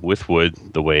configuration with wood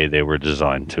the way they were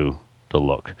designed to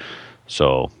look.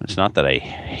 So it's not that I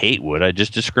hate wood, I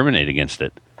just discriminate against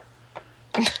it.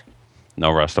 No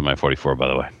rust on my 44, by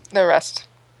the way. No rust.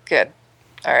 Good.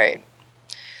 All right.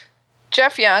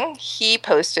 Jeff Young, he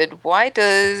posted, why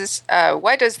does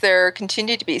there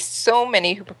continue to be so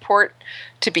many who purport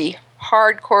to be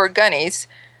hardcore gunnies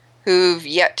who've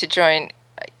yet to join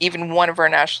even one of our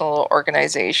national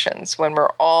organizations when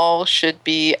we're all should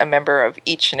be a member of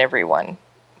each and every one?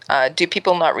 Do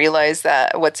people not realize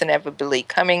that what's inevitably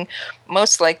coming,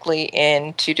 most likely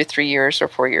in 2 to 3 years or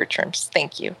 4-year terms?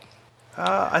 Thank you.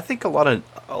 I think a lot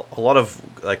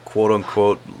of like quote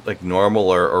unquote like normal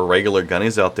or regular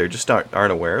gunnies out there just aren't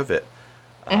aware of it.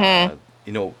 Mm-hmm.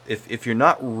 If you're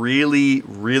not really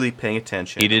paying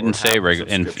attention, he didn't say regular,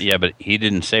 but he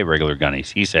didn't say regular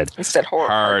gunnies. He said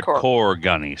hardcore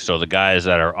gunnies. So the guys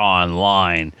that are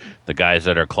online, the guys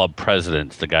that are club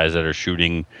presidents, the guys that are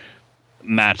shooting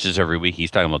matches every week.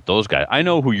 He's talking about those guys. I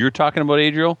know who you're talking about,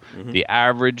 Adriel. Mm-hmm. The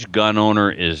average gun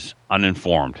owner is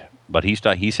uninformed. But he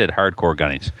said hardcore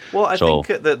gunnies. Well, I think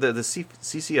the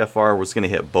CCFR was going to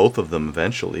hit both of them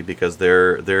eventually because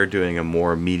they're doing a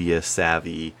more media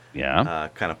savvy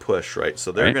kind of push, right?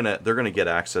 So they're gonna get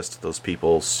access to those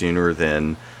people sooner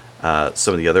than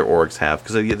some of the other orgs have,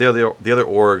 because the other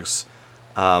orgs,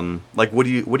 like what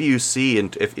do you see?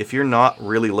 And if you're not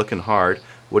really looking hard,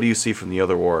 what do you see from the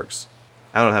other orgs?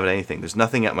 I don't have anything. There's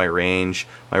nothing at my range.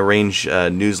 My range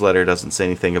newsletter doesn't say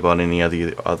anything about any of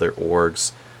the other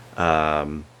orgs.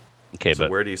 Okay, so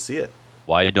but where do you see it?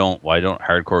 Why don't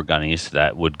hardcore gunnies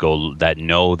that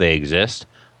know they exist?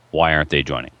 Why aren't they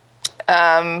joining?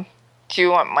 Do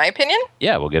you want my opinion?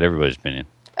 Yeah, we'll get everybody's opinion.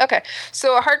 Okay,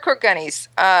 so hardcore gunnies,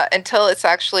 until it's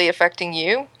actually affecting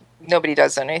you, nobody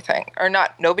does anything, or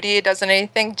not. Nobody does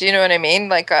anything. Do you know what I mean?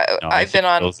 Like I've been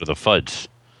on. Those are the FUDs.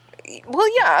 Well,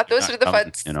 yeah, those are the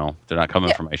FUDs. They're not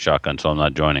coming from my shotgun, so I'm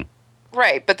not joining.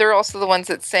 Right, but they're also the ones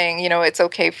that's saying, it's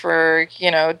okay for,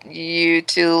 you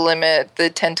to limit the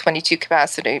 1022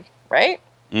 capacity, right?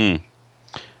 Mm.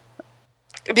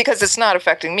 Because it's not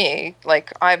affecting me.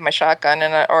 Like, I have my shotgun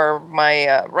or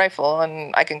my rifle,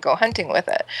 and I can go hunting with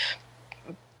it.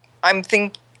 I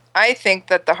think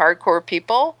that the hardcore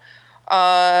people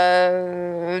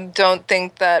don't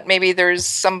think that maybe there's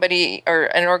somebody or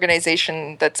an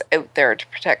organization that's out there to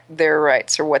protect their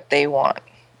rights or what they want.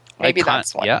 Maybe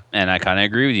that's one. Yeah, and I kind of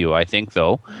agree with you. I think,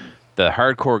 though, the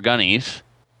hardcore gunnies,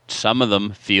 some of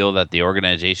them feel that the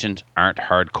organizations aren't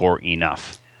hardcore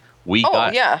enough. We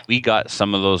got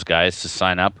some of those guys to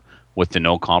sign up with the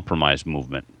No Compromise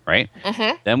movement, right?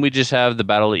 Mm-hmm. Then we just have the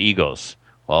battle of egos.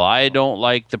 Well, I don't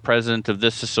like the president of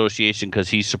this association because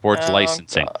he supports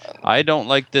licensing. God. I don't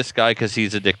like this guy because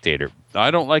he's a dictator.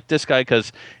 I don't like this guy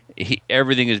because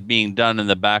everything is being done in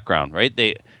the background, right?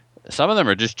 Some of them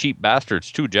are just cheap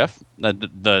bastards too, Jeff.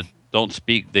 The don't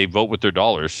speak. They vote with their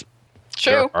dollars.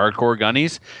 True. They're hardcore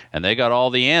gunnies, and they got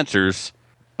all the answers,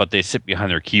 but they sit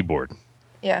behind their keyboard.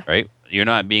 Yeah. Right? You're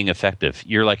not being effective.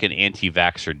 You're like an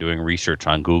anti-vaxxer doing research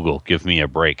on Google. Give me a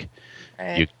break.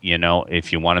 Right.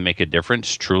 If you want to make a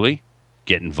difference, truly,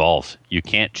 get involved. You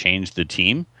can't change the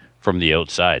team from the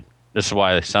outside. This is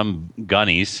why some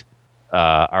gunnies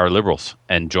are liberals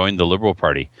and join the Liberal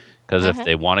Party. Because if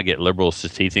they want to get liberals to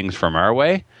see things from our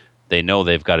way, they know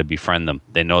they've got to befriend them.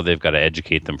 They know they've got to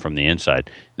educate them from the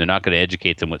inside. They're not going to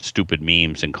educate them with stupid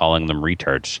memes and calling them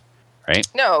retards. right?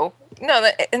 No,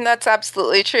 and that's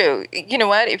absolutely true. You know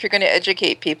what? If you're going to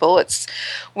educate people, it's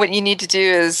what you need to do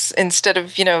is, instead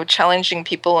of challenging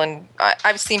people, and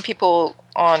I've seen people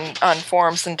on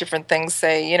forums and different things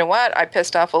say, you know what, I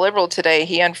pissed off a Liberal today.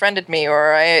 He unfriended me,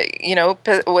 or I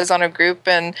was on a group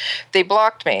and they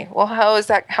blocked me. Well, how is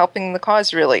that helping the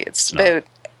cause? Really, it's about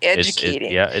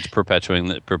educating. It's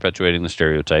perpetuating the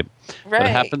stereotype. Right. But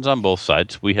it happens on both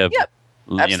sides. We have,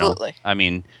 absolutely. I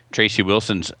mean, Tracy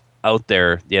Wilson's out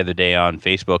there the other day on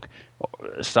Facebook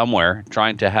somewhere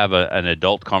trying to have an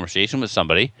adult conversation with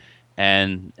somebody,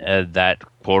 and that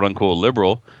quote unquote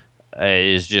Liberal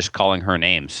is just calling her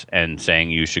names and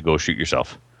saying you should go shoot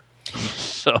yourself.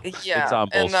 So it's on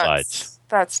both sides.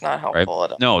 That's not helpful right?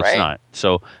 at all. No, it's right? not.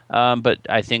 So, but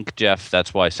I think, Jeff,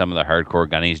 that's why some of the hardcore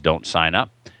gunnies don't sign up.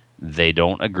 They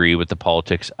don't agree with the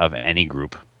politics of any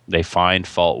group. They find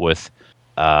fault with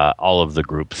all of the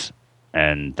groups,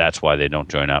 and that's why they don't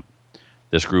join up.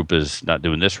 This group is not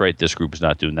doing this right. This group is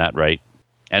not doing that right.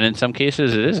 And in some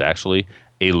cases, it is actually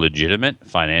a legitimate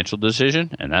financial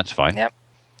decision, and that's fine. Yep.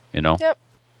 Yep.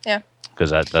 Yeah. Because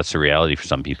that's the reality for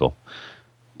some people.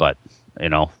 But,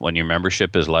 when your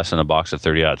membership is less than a box of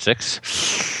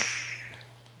 30-06,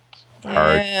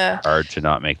 hard to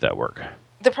not make that work.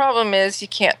 The problem is you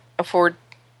can't afford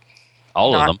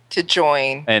all of them to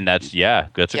join. And that's a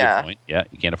good point. Yeah,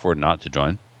 you can't afford not to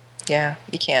join. Yeah,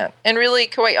 you can't. And really,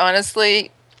 quite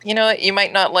honestly, you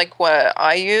might not like what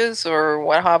I use or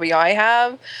what hobby I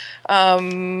have,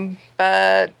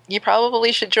 but you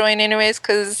probably should join anyways,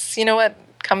 because you know what?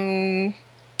 Come,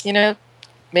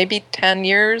 maybe 10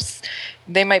 years,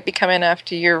 they might be coming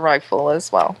after your rifle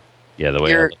as well. Yeah, the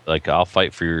way I'll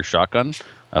fight for your shotgun,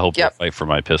 I hope you'll fight for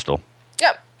my pistol.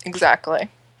 Yep, exactly.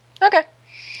 Okay.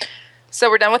 So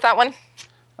we're done with that one?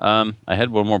 I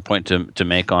had one more point to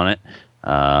make on it.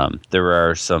 There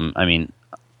are some,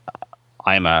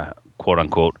 I'm a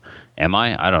quote-unquote,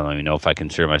 I don't even know if I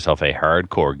consider myself a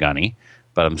hardcore gunny,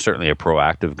 but I'm certainly a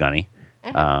proactive gunny.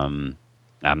 Mm-hmm.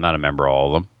 I'm not a member of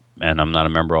all of them, and I'm not a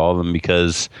member of all of them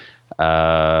because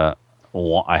I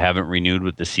haven't renewed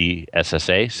with the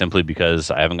CSSA simply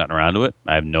because I haven't gotten around to it.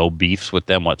 I have no beefs with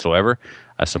them whatsoever.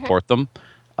 I support them,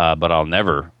 but I'll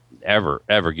never, ever,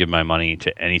 ever give my money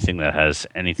to anything that has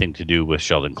anything to do with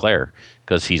Sheldon Clare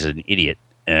because he's an idiot,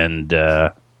 and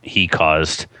he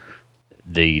caused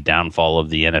the downfall of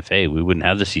the NFA. We wouldn't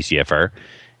have the CCFR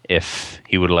if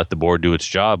he would have let the board do its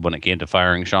job when it came to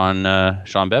firing Sean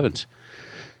Bevins.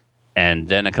 And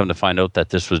then I come to find out that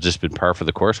this was just been par for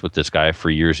the course with this guy for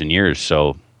years and years.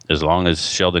 So as long as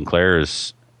Sheldon Clare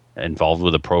is involved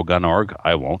with a pro-gun org,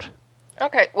 I won't.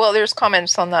 Okay. Well, there's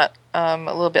comments on that a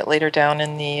little bit later down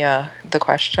in the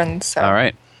questions. So. All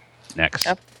right. Next.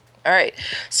 Yep. All right.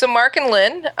 So Mark and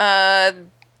Lynn, I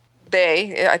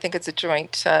think it's a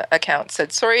joint account,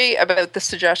 said, sorry about the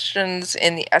suggestions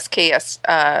in the SKS.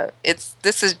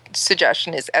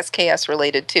 Suggestion is SKS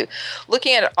related too.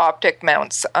 Looking at optic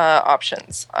mounts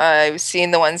options, I've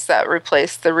seen the ones that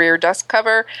replace the rear dust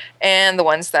cover and the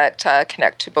ones that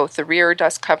connect to both the rear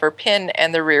dust cover pin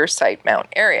and the rear sight mount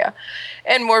area.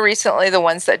 And more recently, the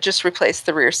ones that just replace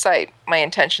the rear sight. My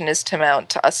intention is to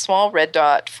mount a small red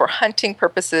dot for hunting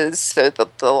purposes, so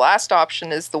the last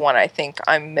option is the one I think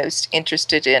I'm most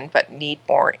interested in but need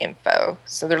more info.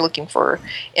 So they're looking for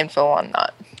info on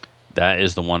that. That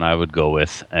is the one I would go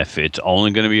with. If it's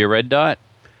only going to be a red dot,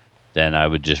 then I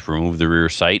would just remove the rear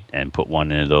sight and put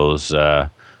one of those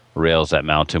rails that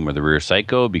mount them where the rear sight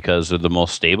go because they're the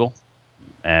most stable.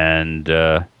 And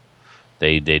they're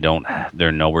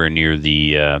nowhere near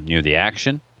the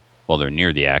action. Well, they're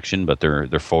near the action, but they're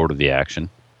forward of the action.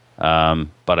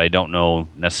 But I don't know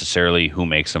necessarily who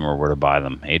makes them or where to buy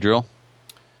them. Adriel?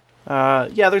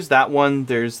 There's that one.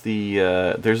 There's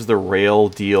the rail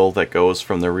deal that goes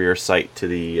from the rear sight to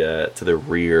the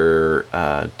rear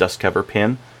dust cover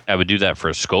pin. I would do that for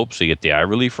a scope so you get the eye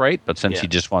relief right, but since he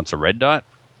just wants a red dot.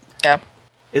 Yeah.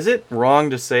 Is it wrong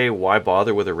to say why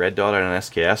bother with a red dot on an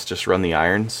SKS? Just run the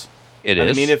irons. It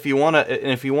is. I mean, if you want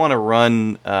to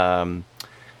run,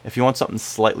 if you want something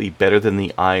slightly better than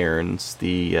the irons,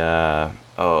 the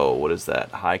what is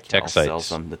that? High Cal sells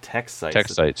them. The Tech Sights. Tech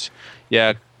Sights.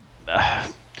 Yeah.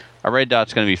 A red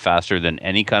dot's going to be faster than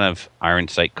any kind of iron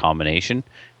sight combination.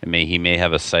 He may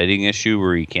have a sighting issue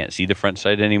where he can't see the front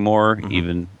sight anymore,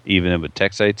 even with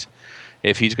Tech Sights.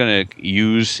 If he's going to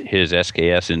use his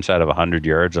SKS inside of 100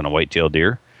 yards on a white-tailed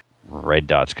deer, red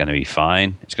dot's going to be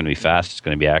fine. It's going to be fast. It's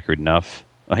going to be accurate enough.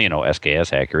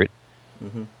 SKS accurate,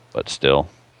 but still.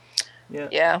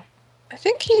 Yeah. I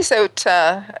think he's out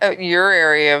your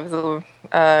area of the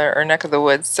or neck of the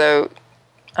woods. So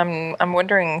I'm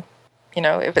wondering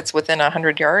if it's within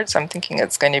 100 yards, I'm thinking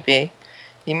it's going to be,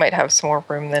 you might have some more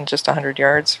room than just 100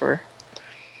 yards for.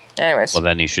 Anyways. Well,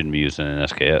 then you shouldn't be using an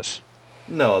SKS.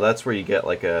 No, that's where you get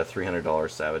like a $300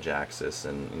 Savage Axis,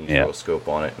 and you throw a scope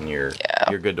on it, and you're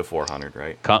good to 400,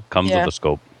 right? Comes with a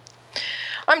scope.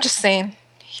 I'm just saying,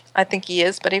 I think he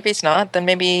is, but if he's not, then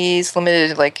maybe he's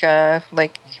limited, like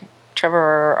Trevor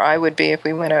or I would be if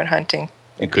we went out hunting.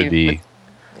 It could be.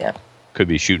 Yeah. Could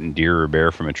be shooting deer or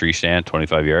bear from a tree stand,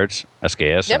 25 yards,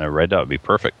 SKS, and a red dot would be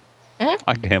perfect. Mm-hmm.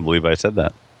 I can't believe I said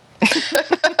that.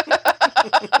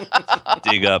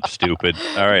 Dig up, stupid.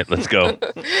 All right, let's go.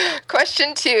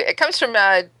 Question 2. It comes from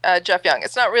Jeff Young.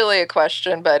 It's not really a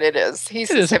question, but it is. He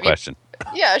says, it is a question.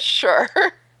 Yeah, sure.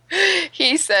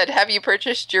 He said, have you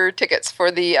purchased your tickets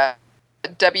for the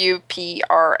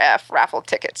WPRF raffle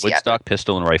tickets yet? Woodstock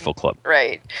Pistol and Rifle Club.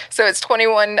 Right. So it's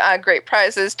 21 great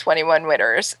prizes, 21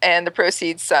 winners, and the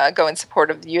proceeds go in support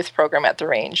of the youth program at the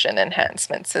range and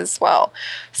enhancements as well.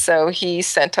 So he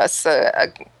sent us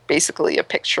basically a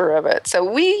picture of it. So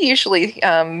we usually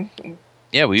we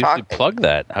usually plug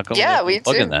that. How come we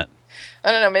plug in that?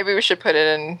 I don't know. Maybe we should put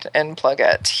it in and plug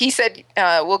it. He said,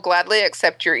 we'll gladly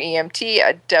accept your EMT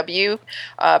at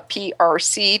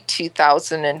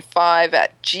WPRC2005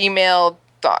 at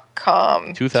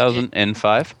gmail.com.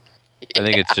 2005? Yeah. I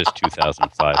think it's just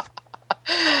 2005.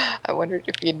 I wondered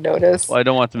if you'd notice. Well, I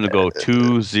don't want them to go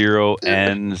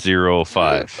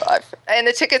 20N05. And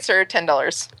the tickets are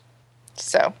 $10.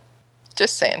 So,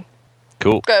 just saying.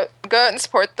 Cool. Go out and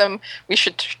support them. We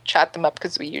should chat them up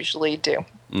because we usually do.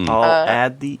 I'll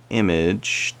add the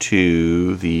image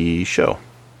to the show.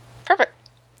 Perfect.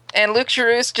 And Luke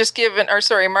Giroux is just giving,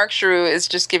 Mark Giroux is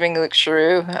just giving Luke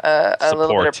Giroux a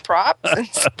little bit of props and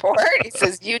support. He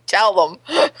says, you tell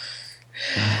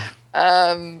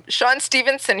them. Sean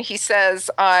Stevenson, he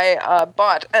says, I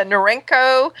bought a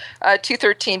Norenko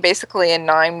 213, basically a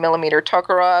 9mm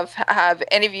Tokarov. Have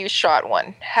any of you shot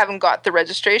one? Haven't got the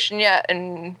registration yet,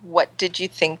 and what did you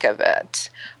think of it?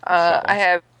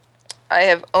 I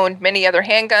have owned many other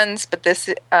handguns,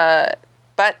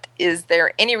 but is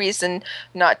there any reason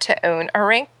not to own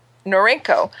a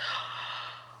Norenko?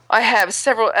 I have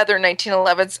several other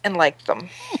 1911s and like them.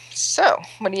 So,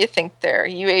 what do you think there?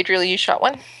 You, Adriel, you shot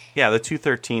one? Yeah, the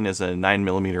 213 is a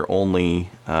 9mm only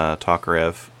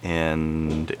Tokarev,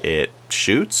 and it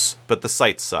shoots, but the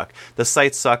sights suck. The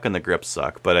sights suck and the grips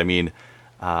suck, but I mean,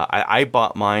 I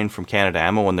bought mine from Canada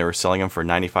Ammo when they were selling them for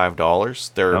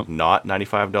 $95. They're not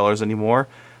 $95 anymore.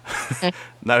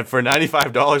 Not for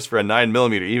 $95 for a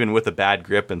 9mm, even with a bad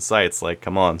grip and sights. Like,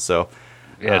 come on. So,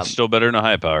 yeah, it's still better than a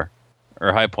high power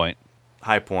or high point.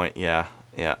 High point, yeah.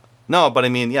 No, but I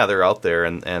mean, yeah, they're out there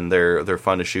and they're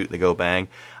fun to shoot. They go bang.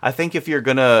 I think if you're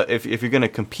gonna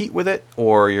compete with it,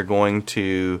 or you're going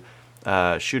to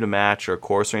shoot a match or a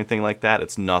course or anything like that,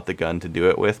 it's not the gun to do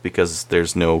it with, because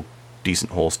there's no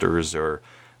decent holsters or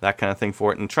that kind of thing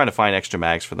for it, and trying to find extra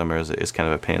mags for them is kind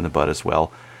of a pain in the butt as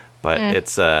well. But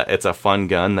it's a fun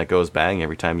gun that goes bang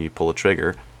every time you pull a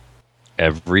trigger.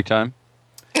 Every time?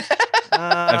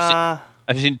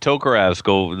 I've seen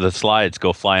Tokarevs the slides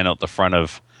go flying out the front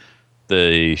of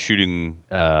the shooting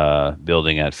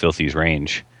building at Filthy's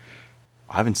range.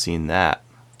 I haven't seen that.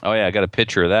 Oh yeah, I got a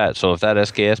picture of that. So if that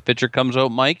SKS picture comes out,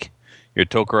 Mike, your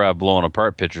Tokarev blowing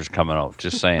apart picture's coming out.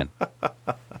 Just saying.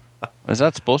 Is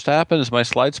that supposed to happen? Is my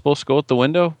slide supposed to go out the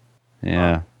window?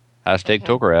 Yeah. Hashtag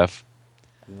Tokarev.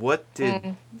 What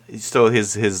did... So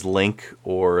his link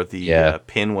or the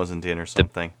pin wasn't in or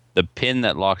something? The pin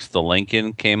that locks the link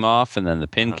in came off, and then the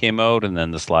pin came out, and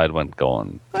then the slide went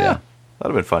going. Yeah.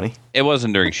 That'd have been funny. It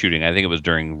wasn't during shooting. I think it was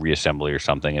during reassembly or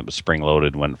something. It was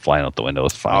spring-loaded, went flying out the window. It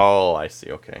was funny. Oh, I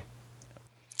see. Okay.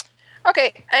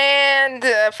 Okay, and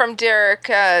from Derek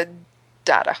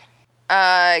Data.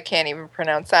 I can't even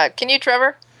pronounce that. Can you,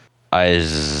 Trevor?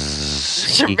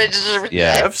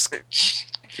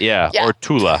 Yeah, or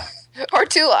Tula. Or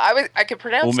Tula. I could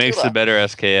pronounce Tula. Who makes the better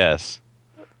SKS?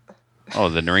 Oh,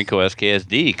 the Norenko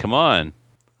SKSD. Come on.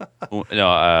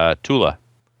 No, Tula.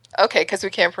 Okay, because we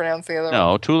can't pronounce the other one.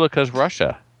 No, Tula because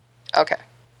Russia. Okay.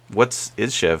 What's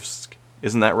Izhevsk?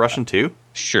 Isn't that Russian too?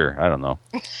 Sure, I don't know.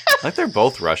 Like they're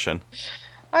both Russian.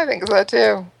 I think so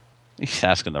too. He's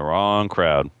asking the wrong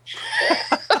crowd.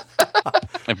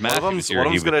 If one of them's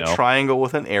got a triangle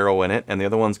with an arrow in it, and the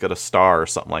other one's got a star or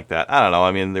something like that. I don't know.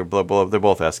 I mean, they're both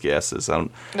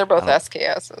SKSs. They're both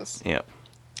SKSs. Yeah.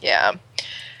 Yeah.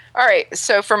 All right.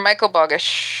 So for Michael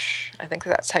Bogish, I think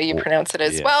that's how you pronounce it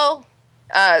as well.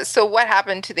 So what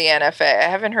happened to the NFA? I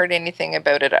haven't heard anything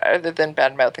about it other than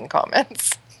bad-mouthing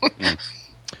comments.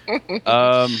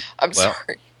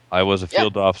 Sorry. I was a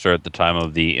field officer at the time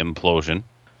of the implosion.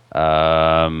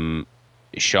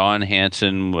 Sean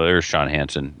Hansen, where's Sean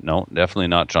Hansen? No, definitely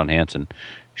not Sean Hansen.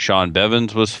 Sean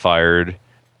Bevins was fired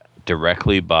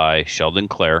directly by Sheldon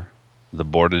Clare. The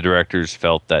board of directors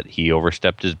felt that he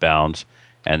overstepped his bounds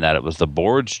and that it was the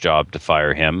board's job to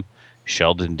fire him.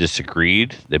 Sheldon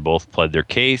disagreed. They both pled their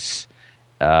case.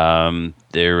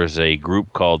 There was a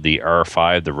group called the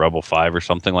R5, the Rebel 5 or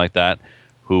something like that,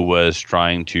 who was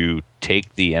trying to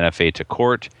take the NFA to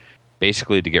court,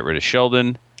 basically to get rid of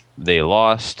Sheldon. They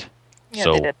lost. Yeah,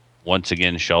 So they did. once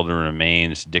again, Sheldon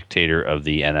remains dictator of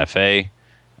the NFA.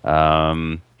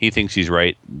 He thinks he's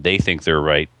right. They think they're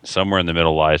right. Somewhere in the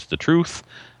middle lies the truth.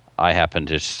 I happen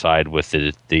to side with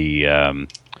the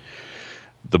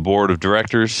board of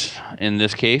directors in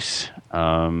this case.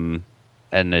 And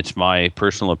it's my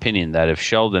personal opinion that if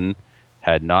Sheldon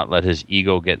had not let his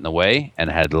ego get in the way and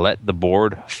had let the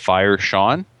board fire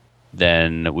Sean,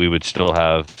 then we would still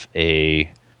have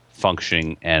a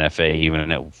functioning NFA,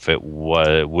 even if it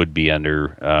would be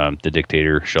under the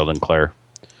dictator Sheldon Clare.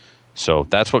 So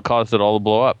that's what caused it all to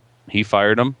blow up. He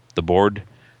fired him. The board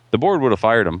would have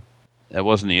fired him. That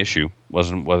wasn't the issue. It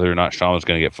wasn't whether or not Sean was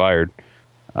going to get fired.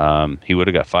 He would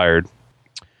have got fired,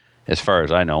 as far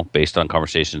as I know, based on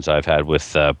conversations I've had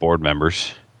with board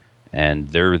members. And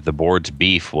the board's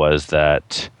beef was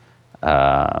that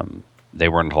they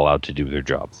weren't allowed to do their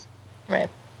job. Right.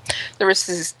 There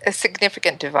was a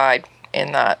significant divide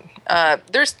in that.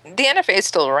 The NFA is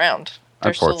still around.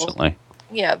 Unfortunately.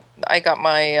 Yeah, I got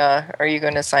my, are you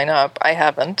going to sign up? I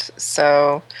haven't,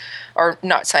 so, or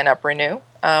not sign up, renew.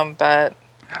 But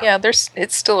yeah,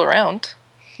 it's still around.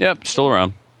 Yep, still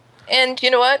around. And you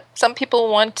know what? Some people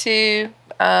want to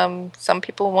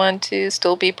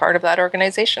still be part of that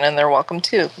organization, and they're welcome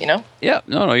too, you know? Yeah,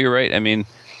 no, you're right. I mean,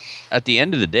 at the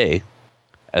end of the day,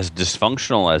 as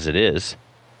dysfunctional as it is,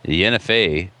 the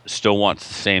NFA still wants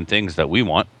the same things that we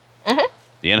want. Mm-hmm.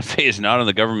 The NFA is not on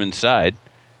the government side.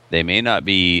 They may not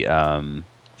be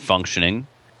functioning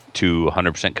to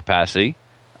 100% capacity.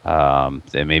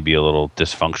 They may be a little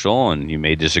dysfunctional, and you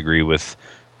may disagree with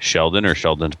Sheldon or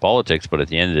Sheldon's politics, but at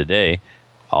the end of the day,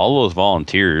 all those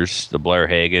volunteers, the Blair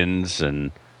Hagans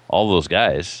and all those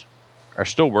guys, are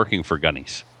still working for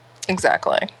Gunnies.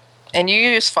 Exactly. And you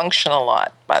use function a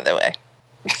lot, by the way.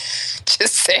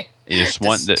 Just saying. There's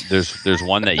one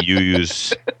that you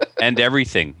use and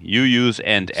everything. You use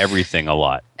and everything a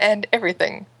lot. And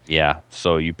everything. Yeah,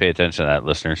 so you pay attention to that,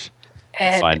 listeners.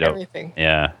 And Find everything. out.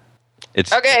 Yeah.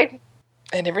 It's okay.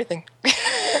 And everything.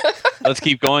 Let's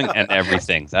keep going and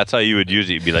everything. That's how you would use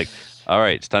it. You'd be like, all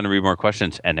right, it's time to read more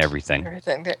questions and everything.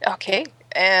 Everything. Okay.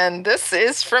 And this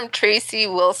is from Tracy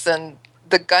Wilson,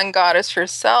 the gun goddess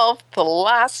herself.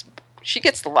 She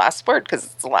gets the last word because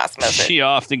it's the last message. She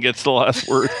often gets the last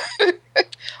word.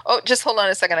 Oh, just hold on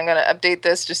a second. I'm going to update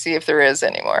this to see if there is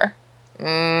any more.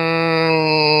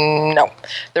 No,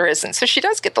 there isn't. So she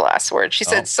does get the last word. She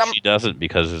said She doesn't,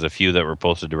 because there's a few that were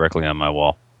posted directly on my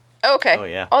wall. Okay. Oh,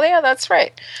 yeah. Oh, yeah, that's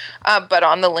right. But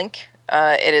on the link,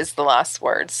 it is the last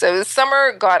word. So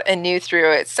Summer got a new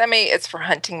 308 semi. It's for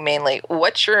hunting mainly.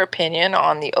 What's your opinion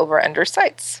on the over-under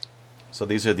sights? So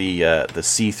these are the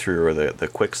see-through or the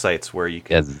quick sights where you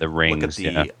can the rings,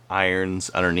 look at the irons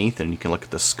underneath and you can look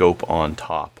at the scope on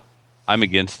top. I'm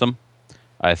against them.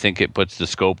 I think it puts the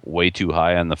scope way too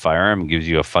high on the firearm and gives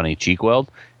you a funny cheek weld.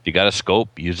 If you got a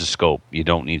scope, use a scope. You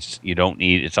don't need.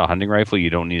 It's a hunting rifle.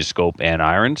 You don't need a scope and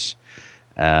irons.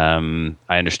 I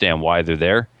understand why they're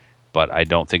there, but I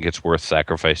don't think it's worth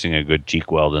sacrificing a good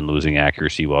cheek weld and losing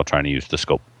accuracy while trying to use the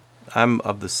scope. I'm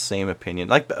of the same opinion.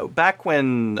 Like back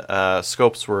when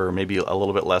scopes were maybe a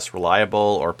little bit less reliable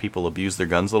or people abused their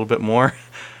guns a little bit more,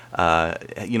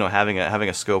 having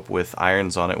a scope with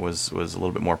irons on it was a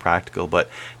little bit more practical. But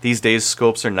these days,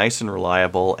 scopes are nice and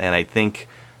reliable, and I think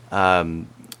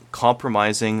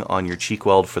compromising on your cheek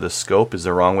weld for the scope is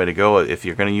the wrong way to go. If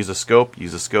you're going to use a scope,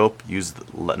 use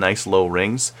nice low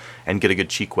rings, and get a good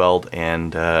cheek weld,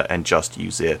 and just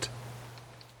use it.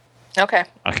 Okay.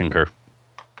 I concur.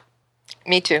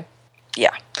 Me too.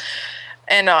 Yeah.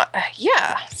 And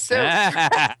so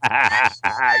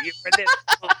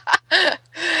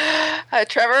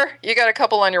Trevor, you got a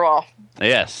couple on your wall.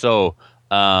 Yeah, so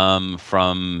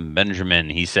from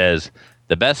Benjamin, he says,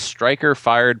 the best striker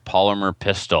fired polymer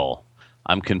pistol.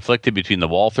 I'm conflicted between the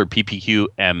Walther PPQ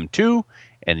M2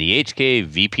 and the HK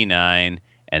VP9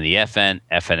 and the FN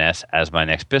FNS as my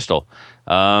next pistol.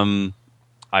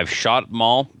 I've shot them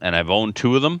all, and I've owned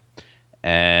two of them.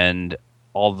 And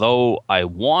although I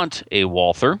want a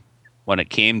Walther, when it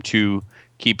came to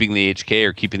keeping the HK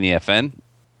or keeping the FN,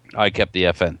 I kept the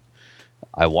FN.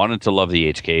 I wanted to love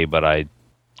the HK, but I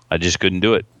just couldn't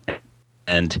do it.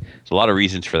 And there's a lot of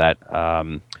reasons for that.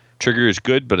 Trigger is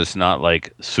good, but it's not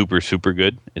like super, super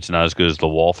good. It's not as good as the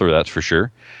Walther, that's for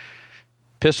sure.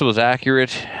 Pistol was accurate,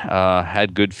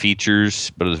 had good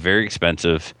features, but it was very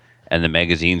expensive, and the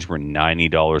magazines were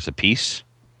 $90 a piece.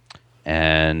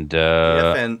 And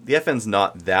the FN's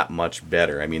not that much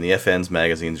better. I mean, the FN's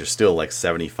magazines are still like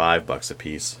 $75 a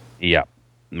piece. Yeah,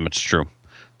 that's true.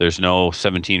 There's no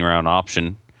 17-round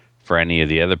option for any of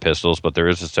the other pistols, but there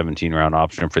is a 17-round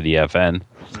option for the FN.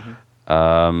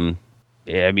 Mm-hmm.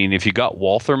 I mean, if you got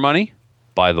Walther money,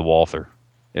 buy the Walther.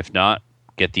 If not,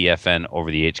 get the FN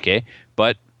over the HK.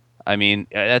 But, I mean,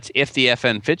 that's if the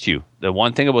FN fits you. The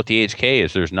one thing about the HK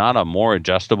is there's not a more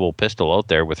adjustable pistol out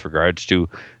there with regards to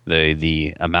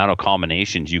the amount of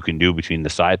combinations you can do between the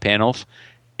side panels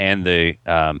and the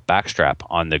backstrap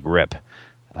on the grip.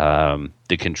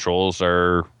 The controls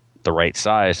are the right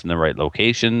size and the right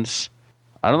locations.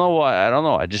 I don't know why. I don't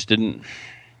know. I just didn't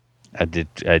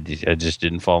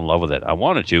fall in love with it. I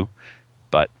wanted to,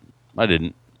 but I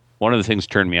didn't. One of the things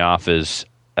that turned me off is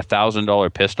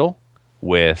 $1,000 pistol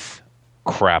with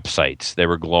crap sights. They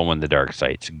were glow-in-the-dark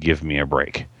sights. Give me a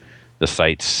break. The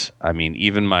sights, I mean,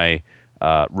 even my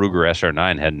Ruger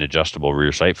SR9 had an adjustable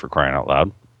rear sight, for crying out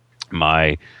loud.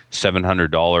 My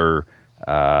 $700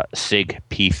 SIG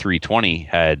P320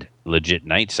 had legit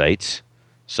night sights,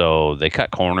 so they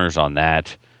cut corners on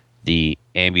that. The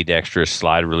ambidextrous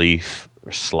slide release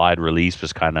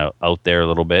was kind of out there a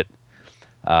little bit.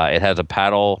 It has a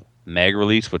paddle mag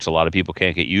release, which a lot of people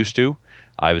can't get used to.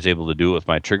 I was able to do it with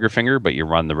my trigger finger, but you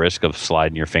run the risk of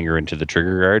sliding your finger into the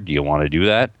trigger guard. Do you want to do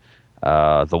that?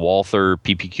 The Walther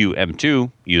PPQ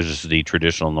M2 uses the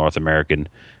traditional North American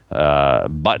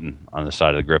button on the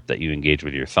side of the grip that you engage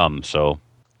with your thumb. So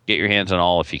get your hands on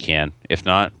all if you can. If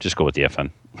not, just go with the FN.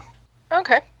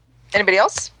 Okay. Anybody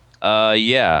else?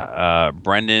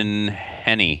 Brendan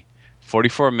Henney,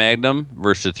 44 Magnum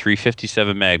versus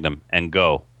 357 Magnum, and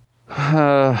go.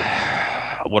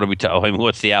 What are we talking? I mean,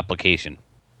 what's the application?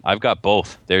 I've got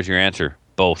both. There's your answer.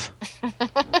 Both.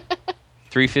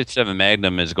 357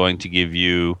 Magnum is going to give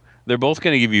you. They're both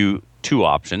going to give you two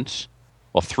options.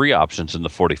 Well, three options in the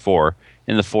 44.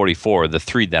 In the 44, the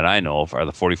three that I know of are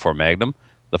the 44 Magnum,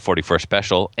 the 44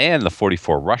 Special, and the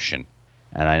 44 Russian.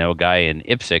 And I know a guy in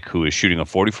Ipsic who is shooting a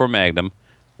 44 Magnum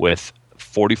with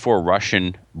 44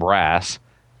 Russian brass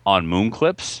on moon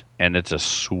clips, and it's a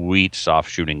sweet soft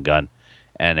shooting gun,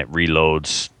 and it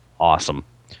reloads awesome.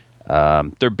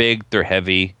 They're big, they're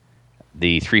heavy.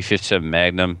 The 357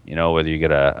 Magnum, you know, whether you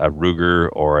get a Ruger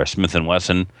or a Smith &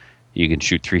 Wesson, you can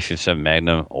shoot 357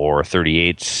 Magnum or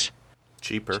 38s.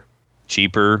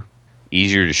 Cheaper,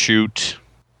 easier to shoot.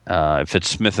 If it's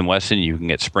Smith & Wesson, you can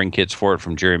get spring kits for it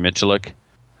from Jerry Michalik.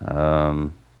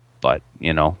 But,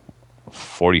 you know,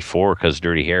 44 because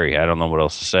Dirty Harry. I don't know what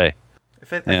else to say.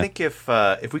 I think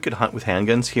if we could hunt with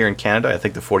handguns here in Canada, I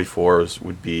think the 44s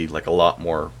would be like a lot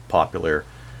more popular.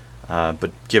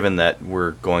 But given that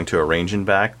we're going to a range and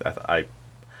back,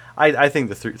 I think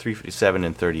the 357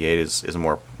 and 38 is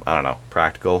more, I don't know,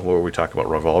 practical. Where we talk about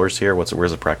revolvers here, where's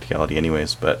the practicality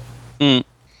anyways? But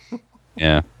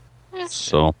yeah.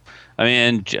 So I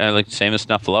mean, like same as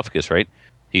Snuffleupagus, right?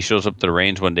 He shows up to the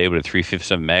range one day with a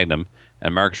 357 Magnum,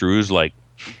 and Mark Giroux's like,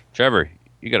 Trevor,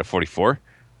 you got a 44?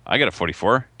 I got a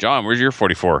 44. John, where's your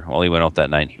 44? Well, he went out that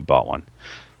night and he bought one.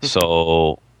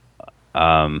 So,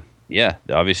 yeah,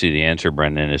 obviously the answer,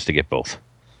 Brendan, is to get both.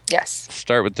 Yes.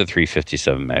 Start with the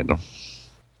 357 Magnum.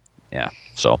 Yeah.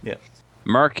 So, yeah.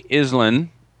 Mark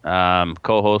Islin,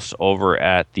 co-host over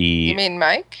at the... You mean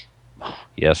Mike?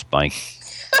 Yes, Mike.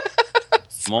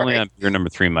 I'm only on your number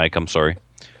 3, Mike. I'm sorry.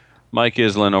 Mike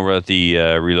Islin over at the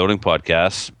Reloading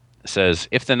Podcast says,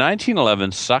 if the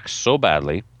 1911 sucks so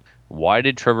badly, why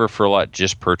did Trevor Furlot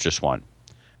just purchase one?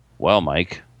 Well,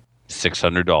 Mike,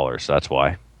 $600. That's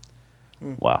why.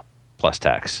 Wow. Plus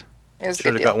tax.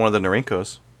 Should have got one of the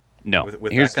Norinkos. No.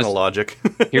 With that kind of logic.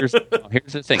 here's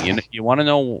the thing. You want to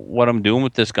know what I'm doing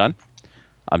with this gun?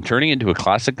 I'm turning it into a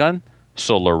classic gun,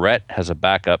 so Lorette has a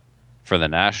backup for the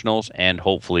Nationals and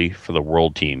hopefully for the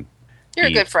World team. You're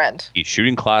a good friend. He's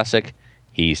shooting classic.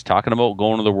 He's talking about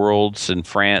going to the Worlds in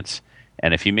France.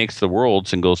 And if he makes the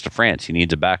Worlds and goes to France, he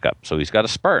needs a backup. So he's got a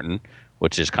Spartan,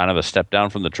 which is kind of a step down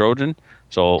from the Trojan.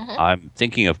 So I'm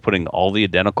thinking of putting all the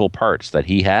identical parts that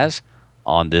he has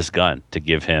on this gun to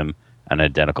give him an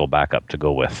identical backup to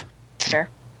go with. Sure.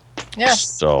 Yeah.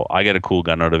 So I get a cool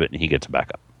gun out of it, and he gets a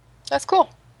backup. That's cool.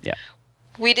 Yeah.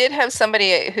 We did have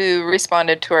somebody who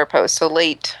responded to our post, a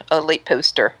late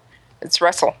poster. It's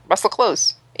Russell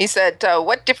Close. He said,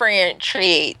 what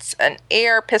differentiates an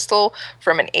AR pistol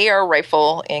from an AR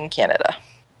rifle in Canada?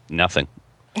 Nothing.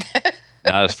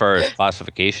 Not as far as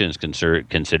classification is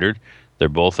considered. They're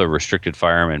both a restricted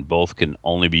firearm, and both can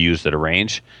only be used at a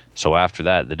range. So after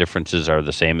that, the differences are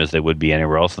the same as they would be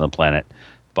anywhere else on the planet.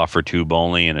 Buffer tube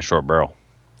only and a short barrel.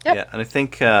 Yep. Yeah, and I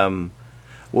think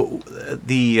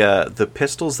the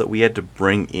pistols that we had to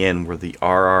bring in were the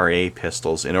RRA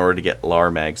pistols in order to get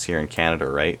LAR mags here in Canada,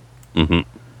 right? Mm-hmm.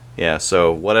 Yeah,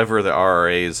 so whatever the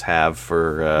RRAs have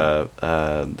for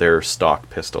their stock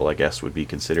pistol, I guess, would be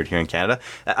considered here in Canada.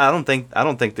 I don't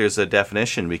think there's a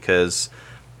definition because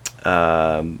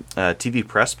TV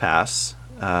Press Pass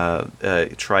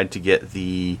tried to get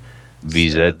the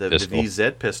VZ the pistol.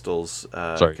 VZ pistols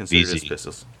Sorry, considered as VZ.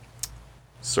 pistols.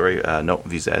 Sorry, no,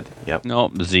 VZ. Yep.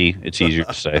 No, Z. It's easier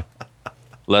to say.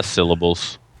 Less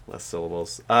syllables. Less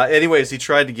syllables. Anyways, he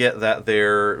tried to get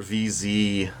their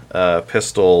VZ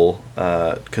pistol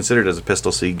considered as a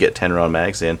pistol, so you get 10-round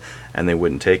mags in, and they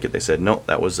wouldn't take it. They said no,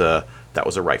 that was a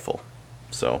rifle.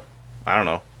 So I don't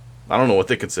know. I don't know what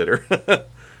they consider.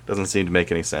 Doesn't seem to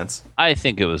make any sense. I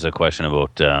think it was a question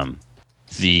about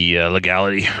the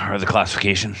legality or the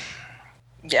classification.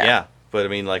 Yeah. But I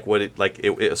mean, like what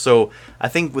it so I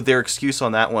think with their excuse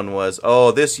on that one was,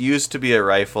 oh, this used to be a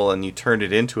rifle and you turned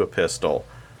it into a pistol.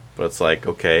 But it's like,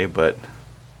 okay, but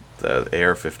the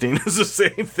AR-15 is the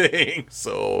same thing,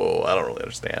 so I don't really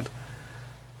understand.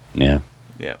 Yeah.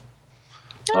 Yeah.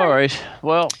 All right.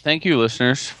 Well, thank you,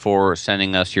 listeners, for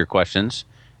sending us your questions.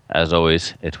 As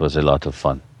always, it was a lot of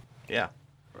fun. Yeah.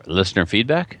 Listener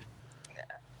feedback?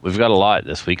 We've got a lot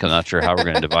this week. I'm not sure how we're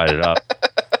going to divide it up.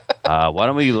 Why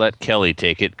don't we let Kelly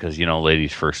take it? Because,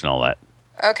 ladies first and all that.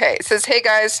 Okay, it says, hey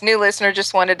guys, new listener,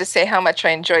 just wanted to say how much I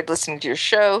enjoyed listening to your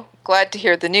show. Glad to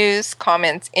hear the news,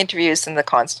 comments, interviews, and the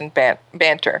constant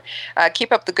banter.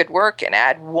 Keep up the good work and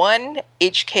add one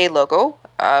HK logo,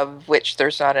 of which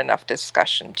there's not enough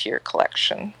discussion, to your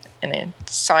collection. And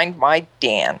it's signed by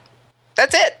Dan.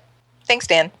 That's it. Thanks,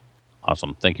 Dan.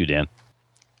 Awesome. Thank you, Dan.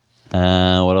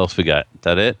 What else we got?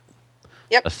 That it?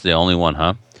 Yep. That's the only one,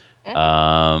 huh?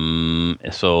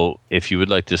 So if you would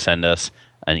like to send us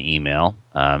an email,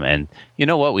 and you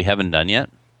know what we haven't done yet?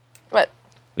 What?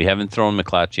 We haven't thrown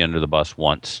McClatchy under the bus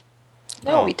once.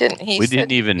 No, we didn't. We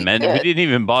didn't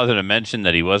even bother to mention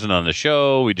that he wasn't on the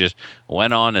show. We just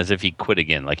went on as if he quit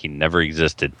again, like he never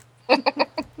existed.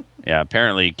 Yeah,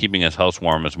 apparently keeping his house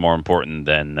warm is more important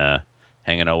than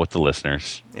hanging out with the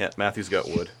listeners. Yeah, Matthew's got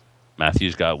wood.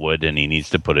 Matthew's got wood, and he needs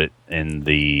to put it in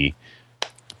the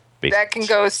basement. That can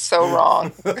go so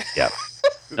wrong. Yeah.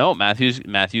 No, Matthew's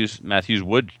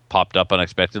wood popped up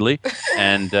unexpectedly,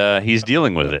 and he's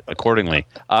dealing with it accordingly.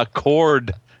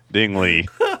 Accordingly.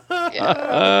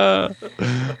 Yeah.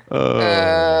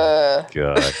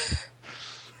 God.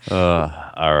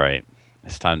 All right.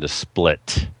 It's time to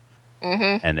split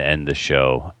and end the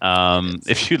show.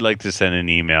 If you'd like to send an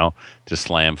email to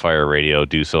Slamfire Radio,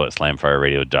 do so at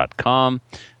slamfireradio.com.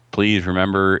 Please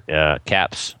remember,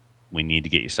 caps, we need to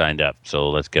get you signed up, so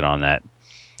let's get on that.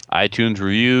 iTunes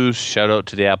reviews, shout out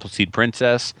to the Appleseed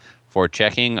Princess for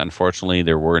checking. Unfortunately,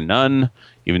 there were none,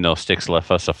 even though Styx left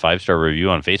us a 5-star review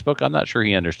on Facebook. I'm not sure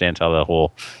he understands how the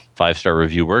whole 5-star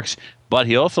review works, but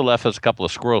he also left us a couple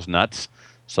of squirrels' nuts,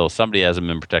 so somebody hasn't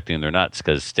been protecting their nuts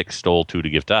because Styx stole 2 to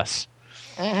give to us.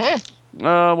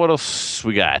 What else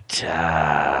we got?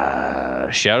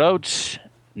 Shout outs,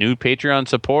 new Patreon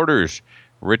supporters,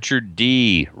 Richard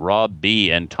D., Rob B.,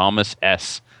 and Thomas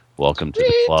S., welcome to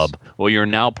the club. Well, you're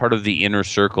now part of the inner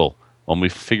circle. When we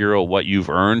figure out what you've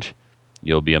earned,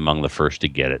 you'll be among the first to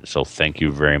get it. So thank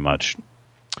you very much.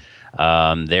 They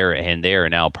are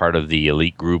now part of the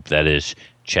elite group that is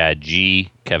Chad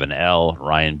G, Kevin L,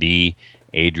 Ryan B,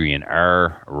 Adrian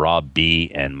R, Rob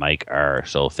B, and Mike R.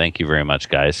 So thank you very much,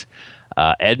 guys.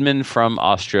 Edmund from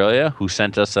Australia, who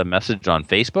sent us a message on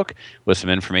Facebook with some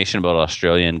information about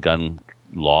Australian gun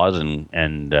laws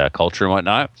and culture and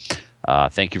whatnot.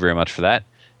 Thank you very much for that.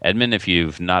 Edmund, if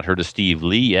you've not heard of Steve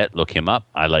Lee yet, look him up.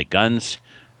 I like guns.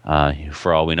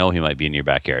 For all we know, he might be in your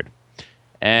backyard.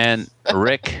 And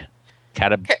Rick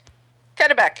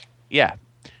Catabec. Yeah.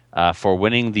 For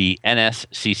winning the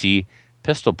NSCC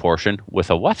pistol portion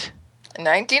with a what?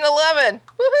 1911.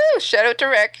 Woohoo! Shout out to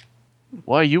Rick.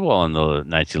 Why are you all on the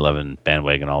 1911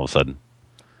 bandwagon all of a sudden?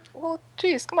 Well,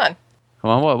 geez, come on. Come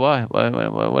on,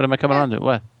 what am I coming on to?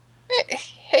 What?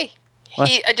 Hey,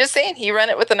 What? I'm just saying, he ran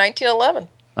it with a 1911.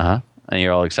 And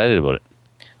you're all excited about it.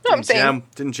 No, I'm saying.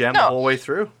 Didn't jam No. the whole way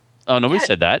through. Oh, nobody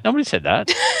said that. Nobody said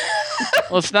that.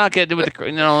 Let's not get with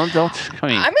the... No, don't... I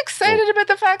mean, I'm excited about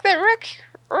the fact that Rick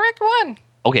won.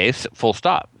 Okay, full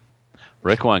stop.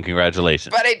 Rick won.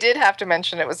 Congratulations. But I did have to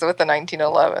mention it was with the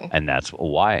 1911. And that's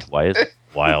why. Why is it?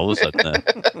 Why all of a sudden?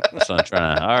 So I'm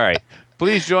trying to... All right.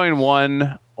 Please join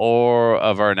one or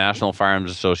of our national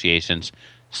firearms associations,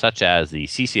 such as the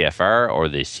CCFR or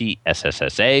the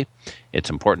CSSSA. It's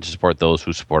important to support those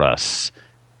who support us,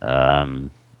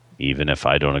 even if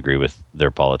I don't agree with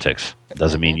their politics.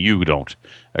 Doesn't mean you don't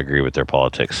agree with their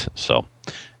politics. So,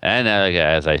 and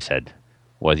as I said,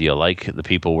 whether you like the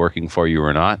people working for you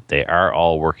or not, they are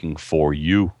all working for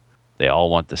you. They all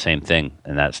want the same thing,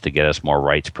 and that's to get us more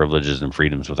rights, privileges, and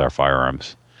freedoms with our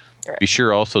firearms. Right. Be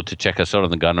sure also to check us out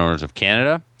on the Gun Owners of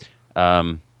Canada.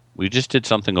 We just did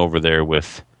something over there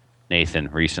with Nathan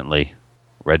recently,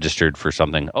 registered for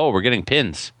something. Oh, we're getting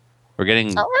pins. We're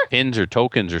getting pins or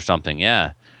tokens or something.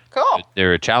 Yeah. Cool.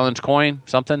 They're a challenge coin,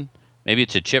 something. Maybe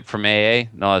it's a chip from AA.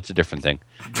 No, that's a different thing.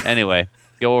 Anyway,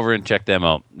 go over and check them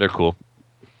out. They're cool.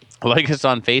 Like us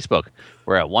on Facebook.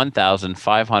 We're at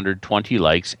 1,520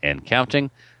 likes and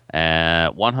counting.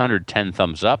 110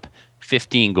 thumbs up,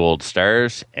 15 gold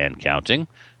stars and counting,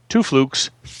 2 flukes,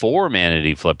 4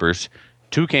 manatee flippers,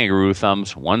 2 kangaroo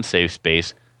thumbs, 1 safe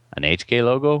space, an HK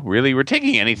logo. Really? We're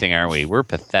taking anything, aren't we? We're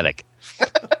pathetic.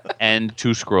 And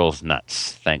 2 squirrels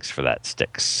nuts. Thanks for that,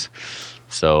 Sticks.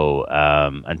 So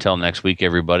until next week,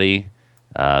 everybody,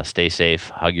 stay safe,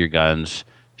 hug your guns,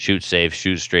 shoot safe,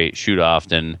 shoot straight, shoot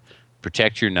often,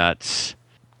 protect your nuts,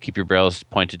 keep your barrels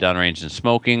pointed downrange and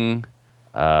smoking.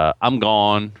 I'm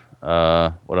gone.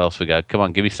 What else we got? Come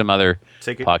on, give me some other.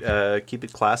 Keep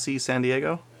it classy, San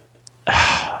Diego.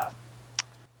 All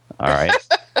right.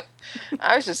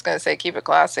 I was just going to say keep it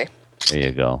classy. There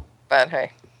you go. But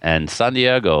hey. And San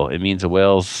Diego, it means a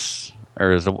whale's,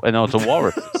 or it's a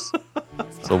walrus.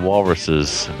 It's a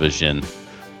walrus's vision.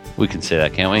 We can say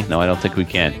that, can't we? No, I don't think we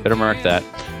can. Better mark that.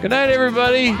 Good night,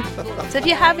 everybody. So if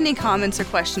you have any comments or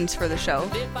questions for the show,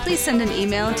 please send an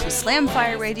email to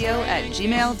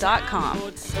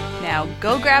slamfireradio@gmail.com. Now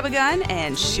go grab a gun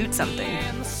and shoot something.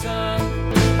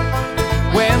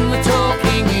 When the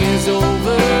talking is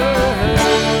over,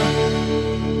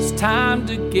 it's time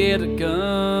to get a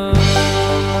gun.